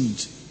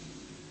consumed.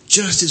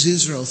 Just as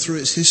Israel, through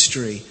its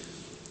history,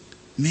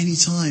 many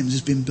times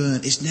has been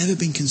burnt. It's never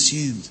been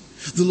consumed.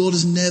 The Lord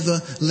has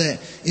never let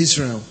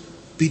Israel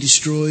be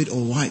destroyed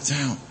or wiped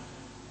out.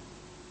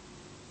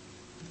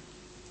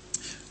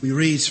 We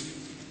read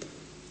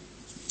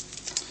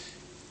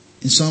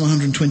in Psalm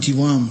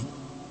 121,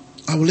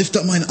 I will lift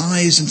up mine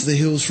eyes unto the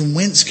hills, from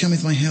whence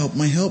cometh my help?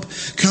 My help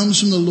comes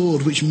from the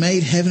Lord, which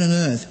made heaven and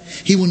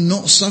earth. He will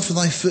not suffer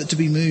thy foot to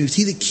be moved.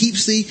 He that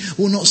keeps thee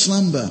will not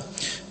slumber.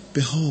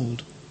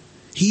 Behold,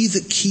 he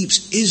that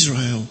keeps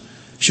Israel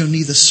shall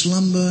neither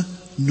slumber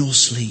nor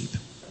sleep.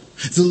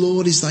 The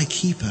Lord is thy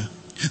keeper.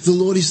 The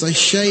Lord is thy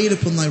shade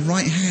upon thy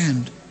right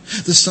hand.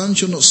 The sun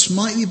shall not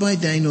smite thee by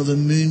day, nor the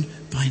moon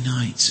by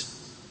night.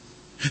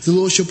 The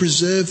Lord shall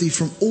preserve thee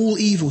from all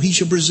evil. He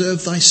shall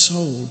preserve thy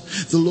soul.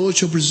 The Lord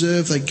shall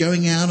preserve thy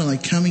going out and thy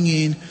coming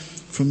in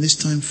from this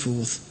time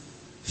forth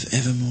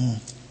forevermore.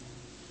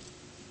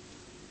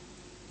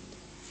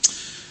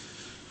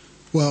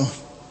 Well,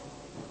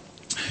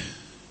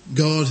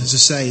 God, as I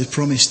say, has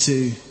promised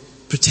to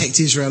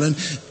protect Israel. And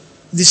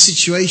this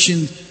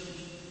situation,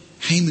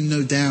 Haman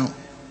no doubt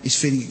is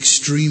feeling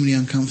extremely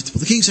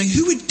uncomfortable. The king's saying,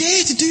 who would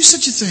dare to do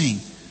such a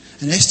thing?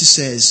 And Esther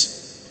says,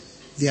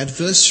 the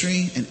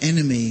adversary and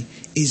enemy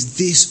is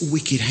this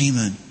wicked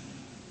Haman.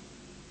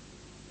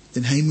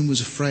 Then Haman was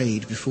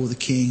afraid before the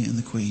king and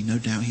the queen. No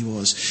doubt he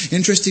was.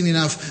 Interestingly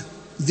enough,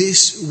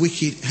 this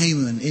wicked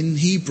Haman, in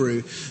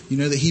Hebrew, you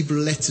know that Hebrew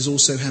letters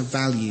also have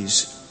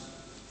values.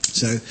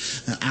 So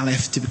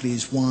Aleph typically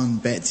is 1,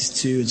 Bet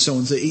is 2, and so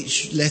on. So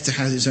each letter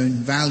has its own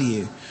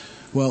value.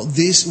 Well,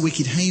 this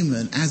wicked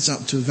Haman adds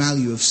up to a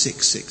value of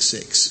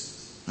 666.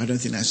 I don't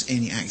think that's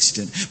any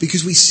accident,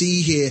 because we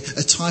see here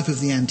a type of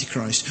the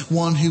Antichrist,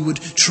 one who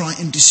would try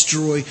and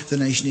destroy the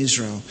nation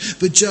Israel.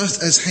 But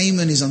just as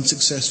Haman is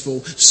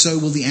unsuccessful, so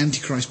will the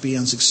Antichrist be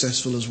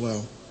unsuccessful as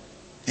well.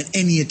 And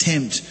any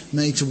attempt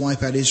made to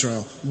wipe out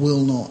Israel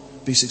will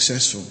not be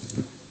successful.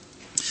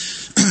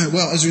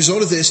 well, as a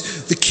result of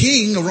this, the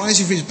king,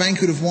 arising from his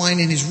banquet of wine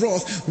in his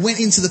wrath, went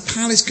into the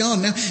palace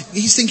garden. Now,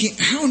 he's thinking,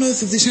 how on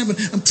earth have this happened?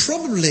 And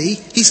probably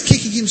he's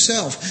kicking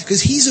himself,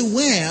 because he's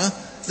aware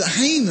that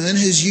Haman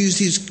has used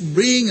his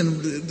ring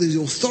and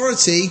the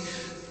authority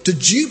to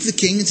dupe the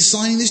king into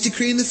signing this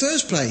decree in the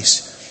first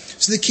place.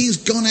 So the king's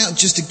gone out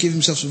just to give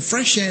himself some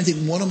fresh air and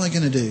think, what am I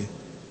going to do?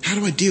 How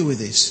do I deal with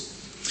this?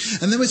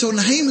 And then we're told,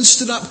 and Haman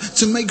stood up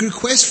to make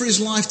request for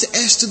his life to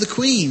Esther the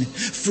queen,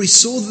 for he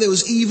saw that there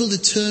was evil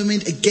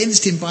determined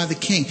against him by the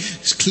king.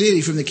 It's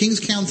clearly from the king's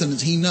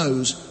countenance, he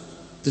knows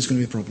there's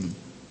going to be a problem.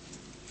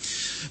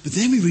 But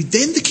then we read,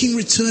 then the king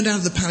returned out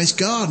of the palace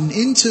garden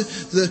into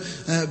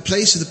the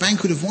place of the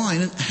banquet of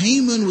wine, and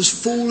Haman was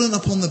fallen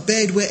upon the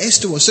bed where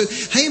Esther was. So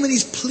Haman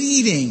is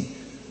pleading.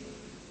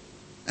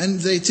 And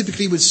they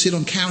typically would sit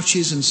on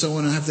couches and so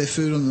on and have their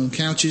food on the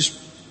couches.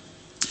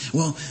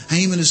 Well,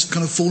 Haman has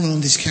kind of fallen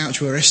on this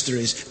couch where Esther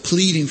is,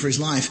 pleading for his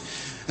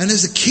life. And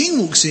as the king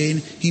walks in,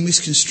 he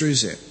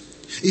misconstrues it.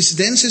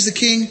 Then says the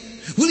king,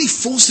 will he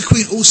force the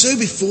queen also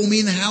before me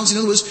in the house? In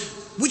other words,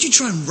 would you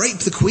try and rape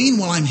the queen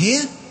while I'm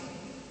here?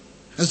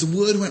 As the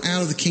word went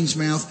out of the king's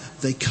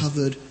mouth, they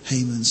covered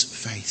Haman's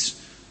face.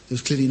 There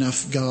was clearly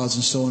enough guards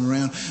and so on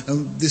around.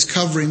 And this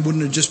covering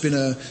wouldn't have just been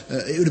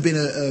it would have been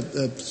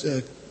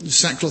a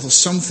sackcloth or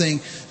something,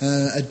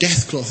 a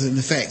death cloth in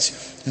effect.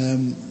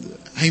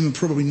 Haman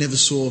probably never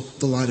saw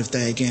the light of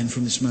day again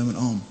from this moment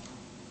on.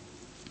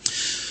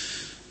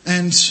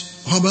 And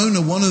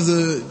Harbona, one of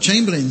the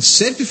chamberlains,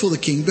 said before the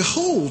king,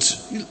 behold,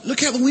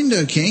 look out the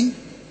window, king.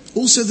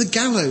 Also the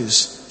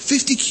gallows,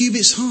 50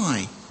 cubits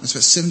high. That's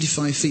about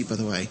 75 feet, by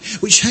the way.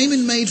 Which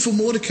Haman made for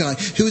Mordecai,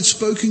 who had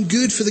spoken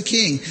good for the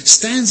king,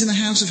 stands in the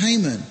house of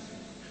Haman.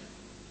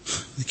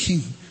 The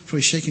king,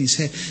 probably shaking his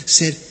head,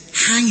 said,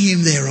 hang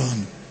him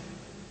thereon.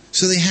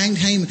 So they hanged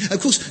Haman.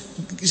 Of course,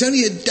 it's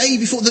only a day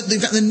before, in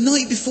fact, the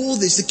night before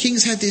this, the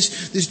king's had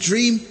this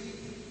dream,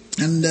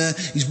 and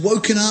he's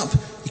woken up.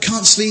 He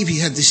can't sleep. He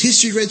had this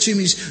history read to him.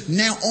 He's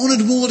now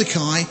honoured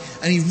Mordecai,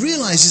 and he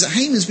realises that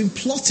Haman's been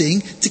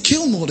plotting to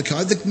kill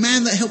Mordecai, the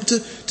man that helped to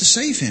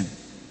save him.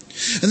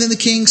 And then the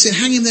king said,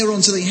 hang him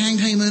thereon. So they hanged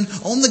Haman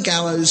on the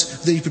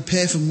gallows that he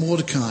prepared for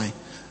Mordecai.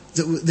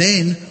 That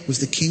then was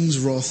the king's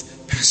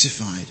wrath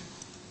pacified.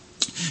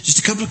 Just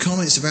a couple of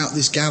comments about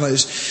this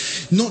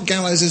gallows. Not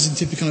gallows as in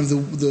typical kind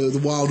of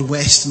the Wild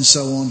West and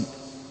so on.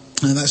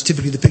 And that's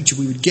typically the picture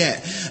we would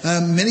get.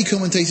 Many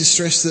commentators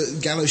stress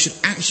that gallows should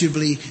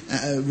actually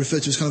refer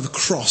to as kind of a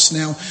cross.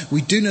 Now,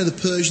 we do know the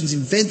Persians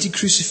invented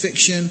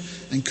crucifixion,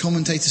 and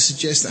commentators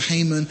suggest that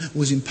Haman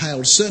was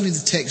impaled. Certainly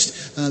the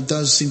text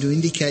does seem to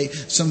indicate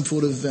some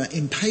sort of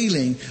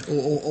impaling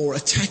or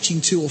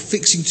attaching to or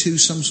fixing to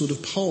some sort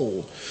of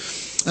pole.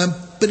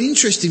 But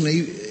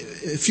interestingly,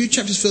 a few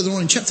chapters further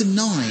on, in chapter 9,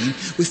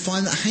 we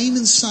find that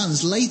Haman's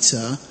sons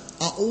later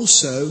are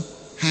also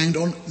hanged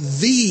on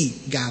the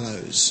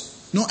gallows.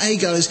 Not a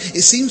gallows.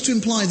 It seems to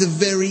imply the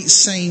very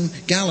same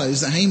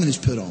gallows that Haman is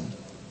put on.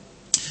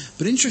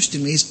 But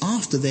interestingly, it's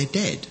after they're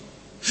dead.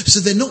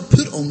 So they're not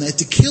put on there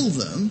to kill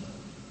them.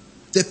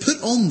 They're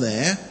put on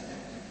there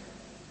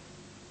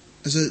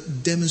as a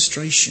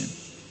demonstration.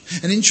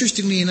 And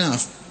interestingly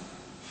enough,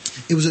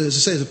 it was, as I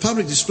say, it was a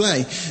public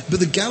display, but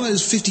the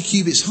gallows 50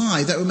 cubits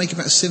high, that would make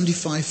about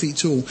 75 feet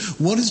tall.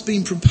 What has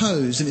been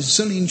proposed, and it's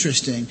certainly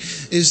interesting,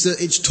 is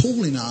that it's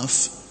tall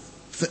enough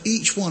for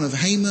each one of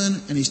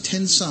Haman and his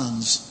 10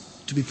 sons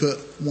to be put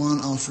one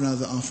after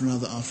another, after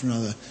another, after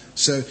another.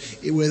 So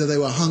whether they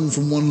were hung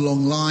from one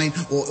long line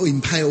or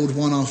impaled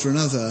one after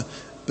another,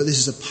 but this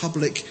is a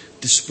public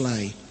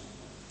display.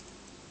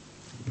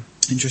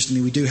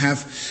 Interestingly, we do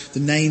have the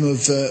name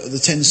of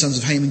the 10 sons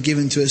of Haman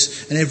given to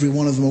us, and every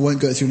one of them, I won't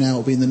go through now,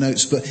 it'll be in the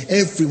notes, but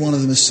every one of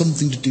them has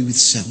something to do with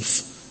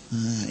self.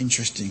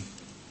 Interesting.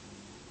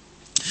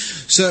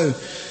 So,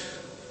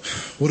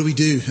 what do we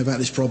do about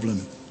this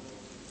problem?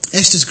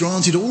 Esther's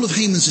granted all of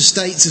Haman's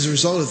estates as a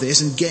result of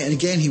this, and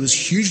again he was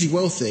hugely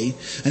wealthy,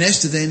 and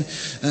Esther then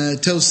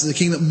tells the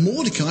king that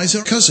Mordecai is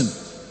her cousin.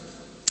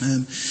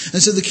 And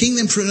so the king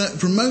then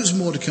promotes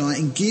Mordecai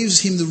and gives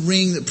him the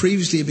ring that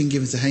previously had been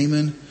given to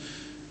Haman,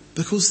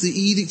 because the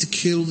edict to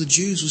kill the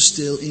Jews was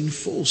still in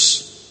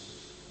force.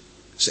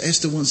 So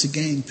Esther once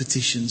again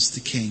petitions the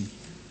king.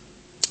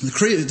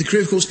 The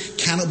decree, of course,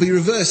 cannot be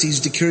reversed. These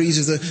decrees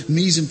of the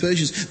Medes and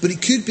Persians. But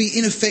it could be,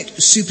 in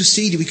effect,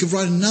 superseded. We could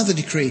write another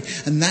decree.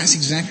 And that's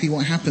exactly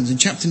what happens. In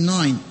chapter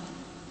 9,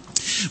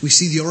 we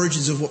see the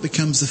origins of what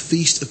becomes the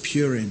Feast of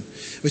Purim.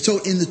 We're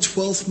told in the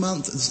 12th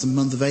month, it's the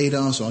month of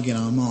Adar, so again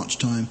our March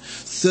time,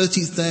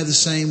 13th day of the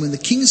same, when the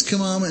king's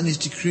commandment and his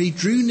decree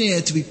drew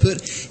near to be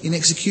put in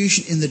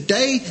execution in the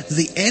day that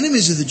the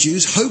enemies of the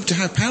Jews hoped to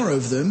have power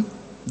over them,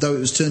 though it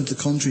was turned to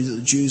the contrary that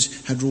the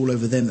Jews had rule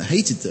over them that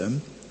hated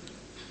them,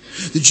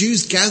 the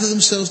Jews gathered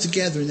themselves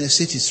together in their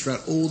cities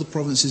throughout all the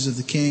provinces of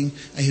the king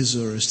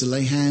Ahasuerus to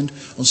lay hand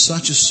on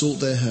such as sought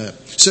their hurt.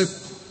 So,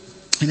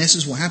 in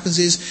essence, what happens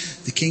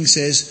is the king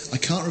says, I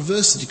can't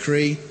reverse the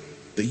decree,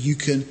 but you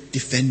can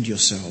defend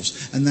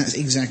yourselves. And that's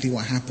exactly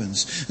what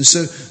happens. And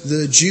so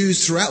the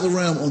Jews throughout the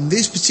realm on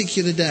this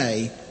particular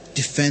day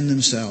defend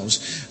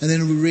themselves. And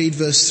then we read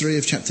verse 3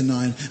 of chapter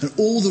 9. And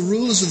all the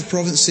rulers of the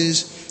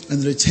provinces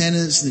and the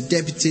lieutenants and the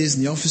deputies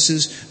and the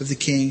officers of the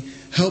king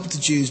helped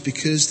the Jews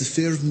because the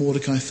fear of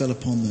Mordecai fell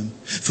upon them.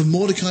 For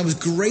Mordecai was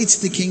great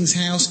in the king's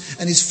house,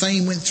 and his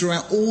fame went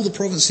throughout all the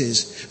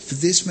provinces. For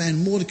this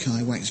man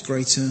Mordecai waxed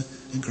greater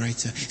and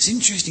greater. It's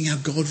interesting how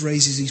God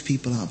raises these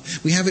people up.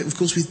 We have it, of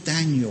course, with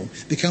Daniel,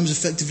 becomes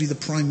effectively the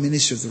prime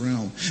minister of the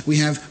realm. We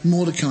have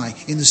Mordecai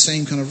in the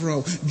same kind of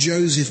role.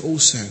 Joseph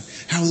also.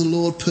 How the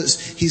Lord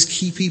puts his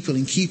key people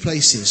in key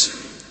places,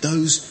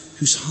 those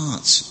whose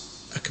hearts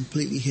are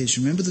completely his.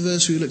 Remember the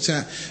verse we looked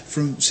at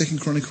from 2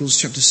 Chronicles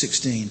chapter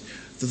 16,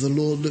 that the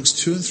Lord looks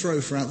to and fro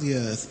throughout the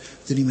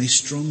earth, that he may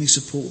strongly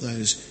support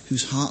those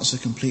whose hearts are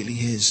completely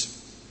his,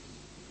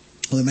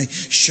 or they may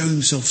show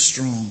himself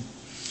strong.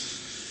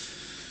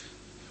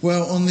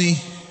 Well, on the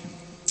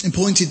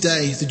appointed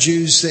day, the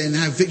Jews then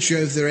have victory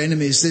over their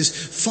enemies. There's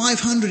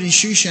 500 in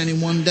Shushan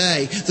in one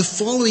day. The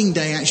following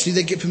day, actually,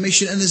 they get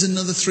permission, and there's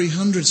another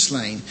 300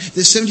 slain.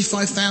 There's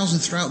 75,000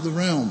 throughout the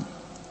realm.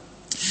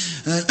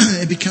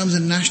 It becomes a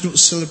national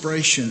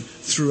celebration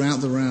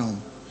throughout the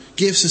realm.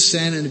 Gifts are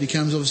sent, and it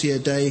becomes obviously a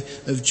day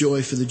of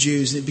joy for the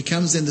Jews. And it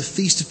becomes then the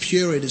Feast of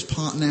Purim as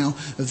part now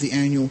of the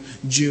annual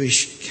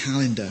Jewish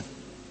calendar.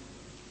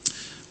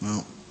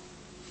 Well,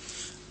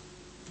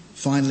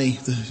 finally,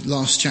 the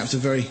last chapter,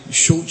 very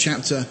short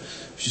chapter,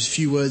 just a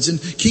few words.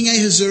 And King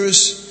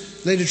Ahasuerus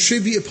laid a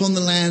tribute upon the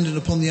land and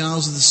upon the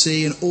isles of the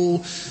sea, and all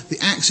the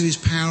acts of his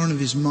power and of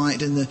his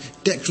might, and the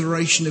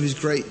declaration of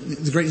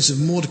the greatness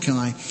of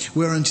Mordecai,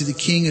 whereunto the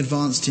king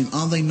advanced him.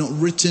 Are they not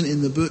written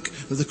in the book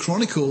of the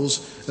Chronicles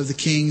of the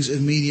kings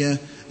of Media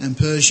and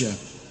Persia?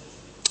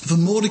 For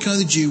Mordecai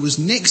the Jew was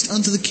next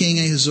unto the king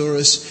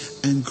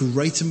Ahasuerus, and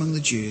great among the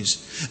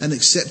Jews, and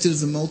accepted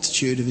of the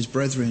multitude of his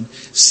brethren,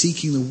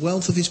 seeking the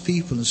wealth of his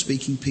people and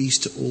speaking peace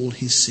to all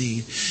his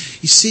seed.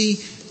 You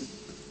see,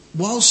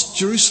 whilst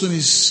Jerusalem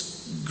is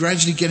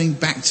gradually getting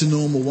back to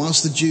normal,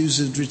 whilst the Jews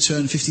had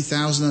returned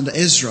 50,000 under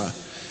Ezra,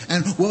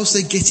 and whilst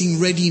they're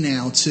getting ready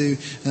now to,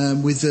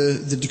 with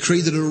the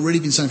decree that had already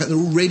been signed, in fact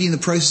they're already in the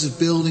process of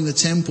building the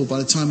temple by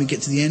the time we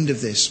get to the end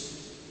of this.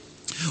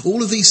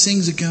 All of these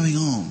things are going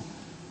on.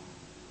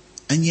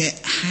 And yet,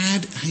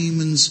 had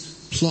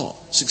Haman's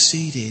plot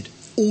succeeded,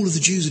 all of the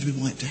Jews would have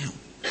been wiped out.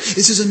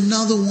 This is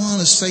another one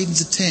of Satan's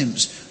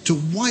attempts to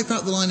wipe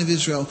out the line of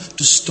Israel,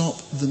 to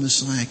stop the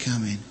Messiah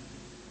coming.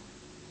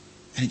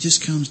 And it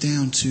just comes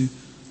down to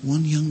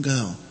one young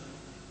girl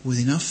with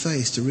enough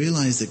faith to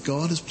realise that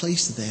God has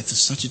placed her there for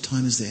such a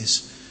time as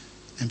this,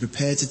 and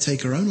prepared to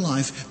take her own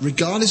life,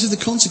 regardless of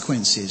the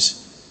consequences,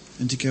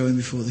 and to go in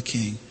before the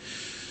king.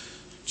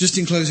 Just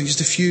in closing, just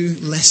a few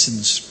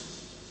lessons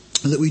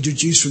that we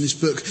deduce from this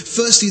book.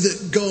 Firstly,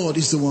 that God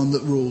is the one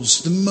that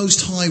rules. The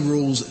Most High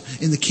rules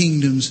in the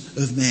kingdoms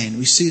of men.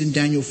 We see it in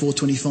Daniel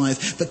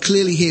 4:25. But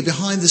clearly here,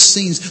 behind the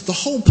scenes, the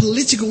whole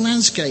political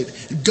landscape,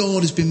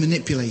 God has been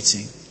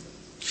manipulating.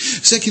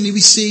 Secondly, we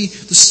see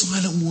the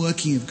silent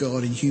working of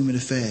God in human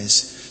affairs.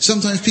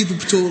 Sometimes people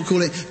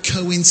call it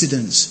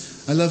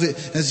coincidence. I love it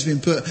as it's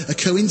been put. A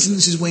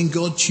coincidence is when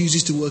God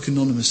chooses to work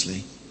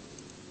anonymously.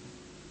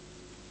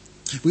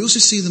 We also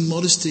see the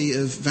modesty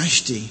of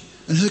Vashti,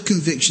 and her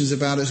convictions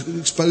about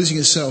exposing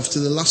herself to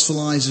the lustful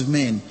eyes of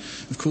men,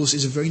 of course,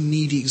 is a very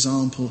needy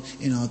example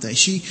in our day.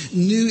 She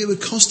knew it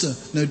would cost her,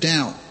 no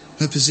doubt,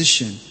 her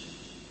position,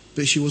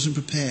 but she wasn't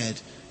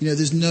prepared. You know,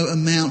 there's no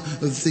amount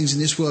of things in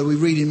this world. We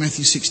read in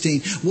Matthew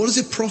 16, what does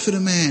it profit a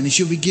man if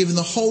he'll be given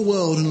the whole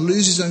world and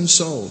lose his own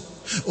soul?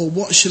 Or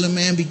what shall a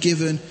man be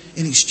given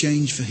in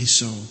exchange for his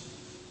soul?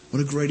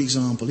 What a great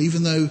example.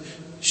 Even though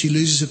she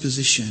loses her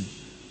position,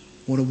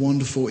 what a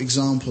wonderful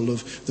example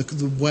of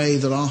the way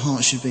that our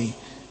heart should be,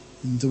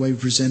 and the way we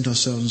present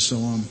ourselves and so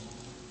on.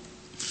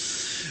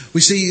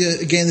 We see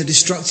again the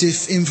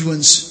destructive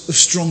influence of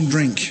strong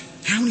drink.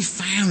 How many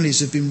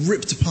families have been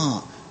ripped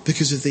apart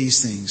because of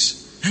these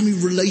things? How many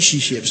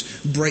relationships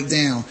break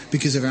down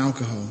because of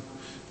alcohol?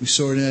 We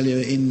saw it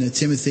earlier in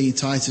Timothy,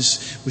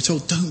 Titus. We're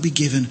told, don't be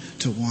given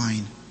to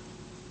wine.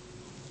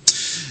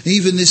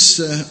 Even this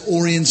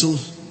oriental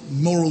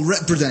moral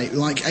reprobate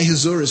like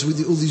Ahasuerus,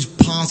 with all these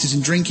parties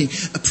and drinking,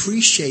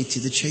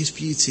 appreciated the chaste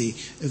beauty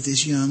of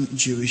this young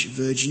Jewish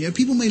virgin. You know,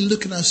 people may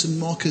look at us and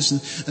mock us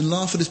and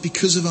laugh at us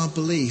because of our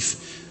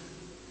belief.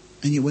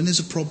 And yet when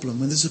there's a problem,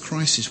 when there's a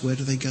crisis, where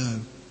do they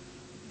go?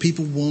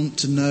 People want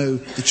to know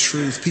the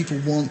truth. People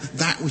want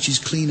that which is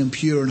clean and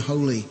pure and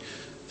holy.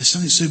 There's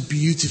something so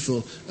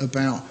beautiful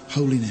about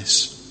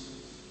holiness.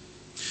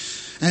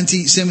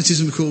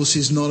 Anti-Semitism, of course,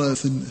 is not a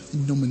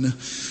phenomenon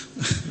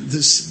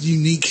that's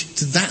unique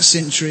to that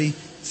century.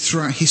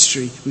 Throughout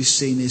history, we've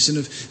seen this.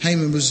 And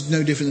Haman was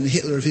no different than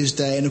Hitler of his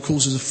day, and of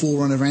course was a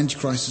forerunner of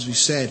Antichrist, as we've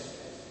said.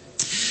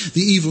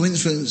 The evil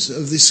influence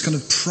of this kind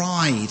of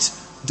pride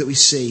that we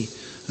see,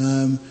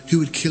 who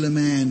would kill a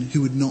man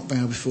who would not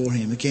bow before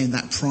him. Again,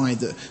 that pride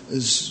that,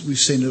 as we've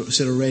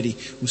said already,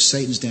 was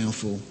Satan's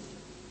downfall.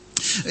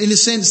 In a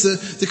sense,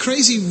 the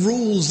crazy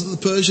rules that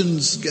the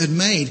Persians had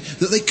made,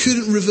 that they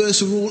couldn't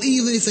reverse a rule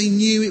even if they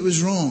knew it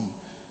was wrong.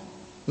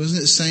 Wasn't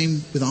it the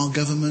same with our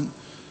government?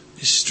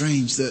 It's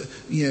strange that,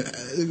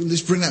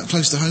 let's bring that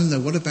close to home though.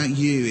 What about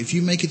you? If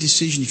you make a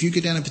decision, if you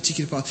go down a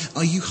particular path,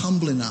 are you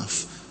humble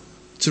enough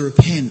to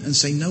repent and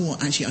say, no,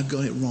 what, actually I've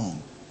got it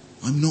wrong.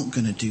 I'm not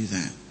going to do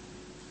that.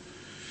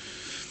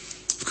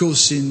 Of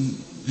course, in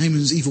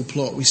Haman's evil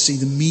plot, we see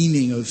the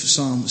meaning of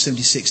Psalm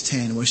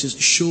 76:10, where it says,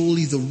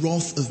 surely the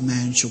wrath of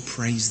man shall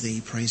praise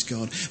thee, praise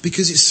God.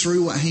 Because it's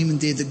through what Haman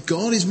did that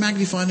God is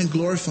magnified and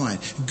glorified.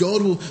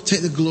 God will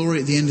take the glory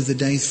at the end of the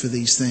day for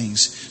these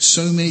things.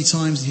 So many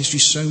times in history,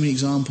 so many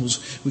examples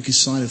we could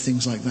cite of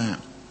things like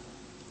that.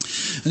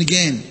 And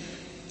again,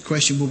 the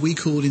question, were we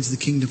called into the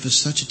kingdom for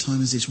such a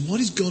time as this? What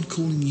is God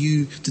calling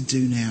you to do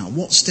now?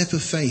 What step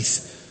of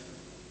faith?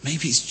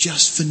 Maybe it's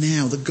just for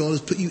now that God has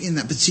put you in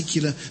that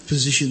particular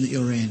position that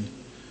you're in.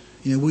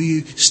 Will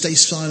you stay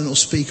silent or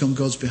speak on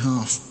God's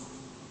behalf?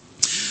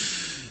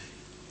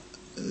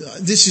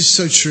 This is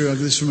so true. I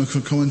get this from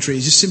a commentary.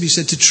 It just simply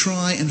said, to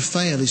try and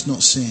fail is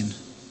not sin,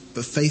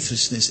 but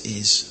faithlessness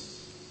is.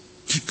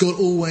 God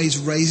always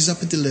raises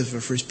up a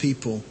deliverer for his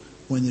people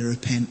when they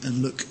repent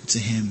and look to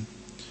him.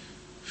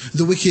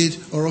 The wicked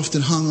are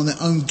often hung on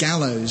their own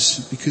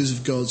gallows because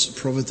of God's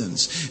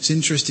providence. It's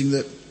interesting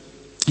that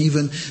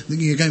even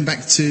going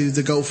back to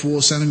the Gulf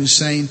War, Saddam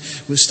Hussein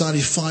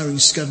started firing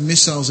Scud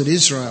missiles at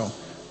Israel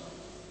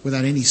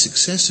without any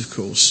success, of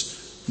course.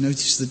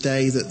 Notice the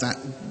day that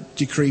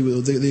decree,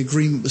 the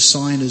agreement was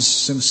signed as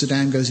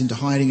Saddam goes into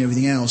hiding,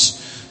 everything else,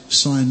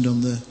 signed on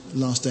the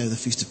last day of the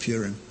Feast of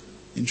Purim.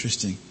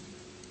 Interesting.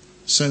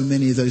 So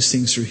many of those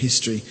things through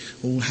history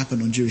all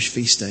happen on Jewish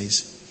feast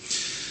days.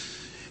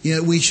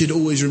 We should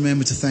always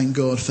remember to thank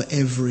God for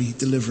every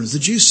deliverance. The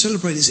Jews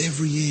celebrate this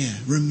every year,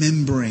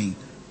 remembering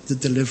the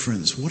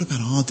deliverance. What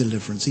about our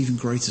deliverance? Even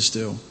greater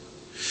still.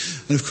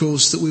 And of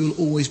course, that we will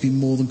always be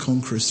more than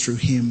conquerors through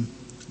him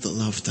that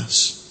loved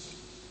us.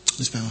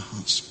 Let's bow our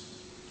hearts.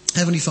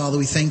 Heavenly Father,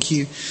 we thank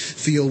you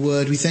for your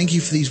word. We thank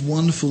you for these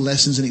wonderful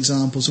lessons and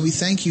examples. And we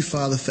thank you,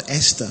 Father, for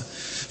Esther,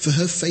 for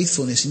her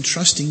faithfulness in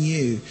trusting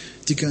you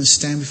to go and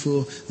stand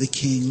before the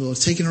king, Lord,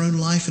 taking her own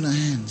life in her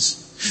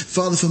hands.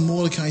 Father, for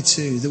Mordecai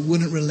too, that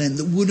wouldn't relent,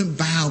 that wouldn't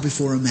bow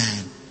before a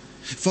man.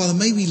 Father,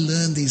 may we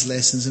learn these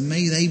lessons and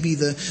may they be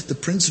the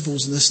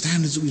principles and the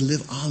standards that we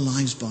live our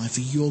lives by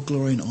for your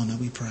glory and honour,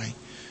 we pray.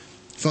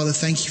 Father,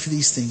 thank you for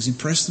these things.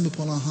 Impress them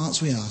upon our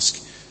hearts, we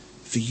ask,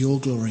 for your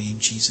glory in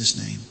Jesus'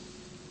 name.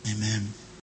 Amen.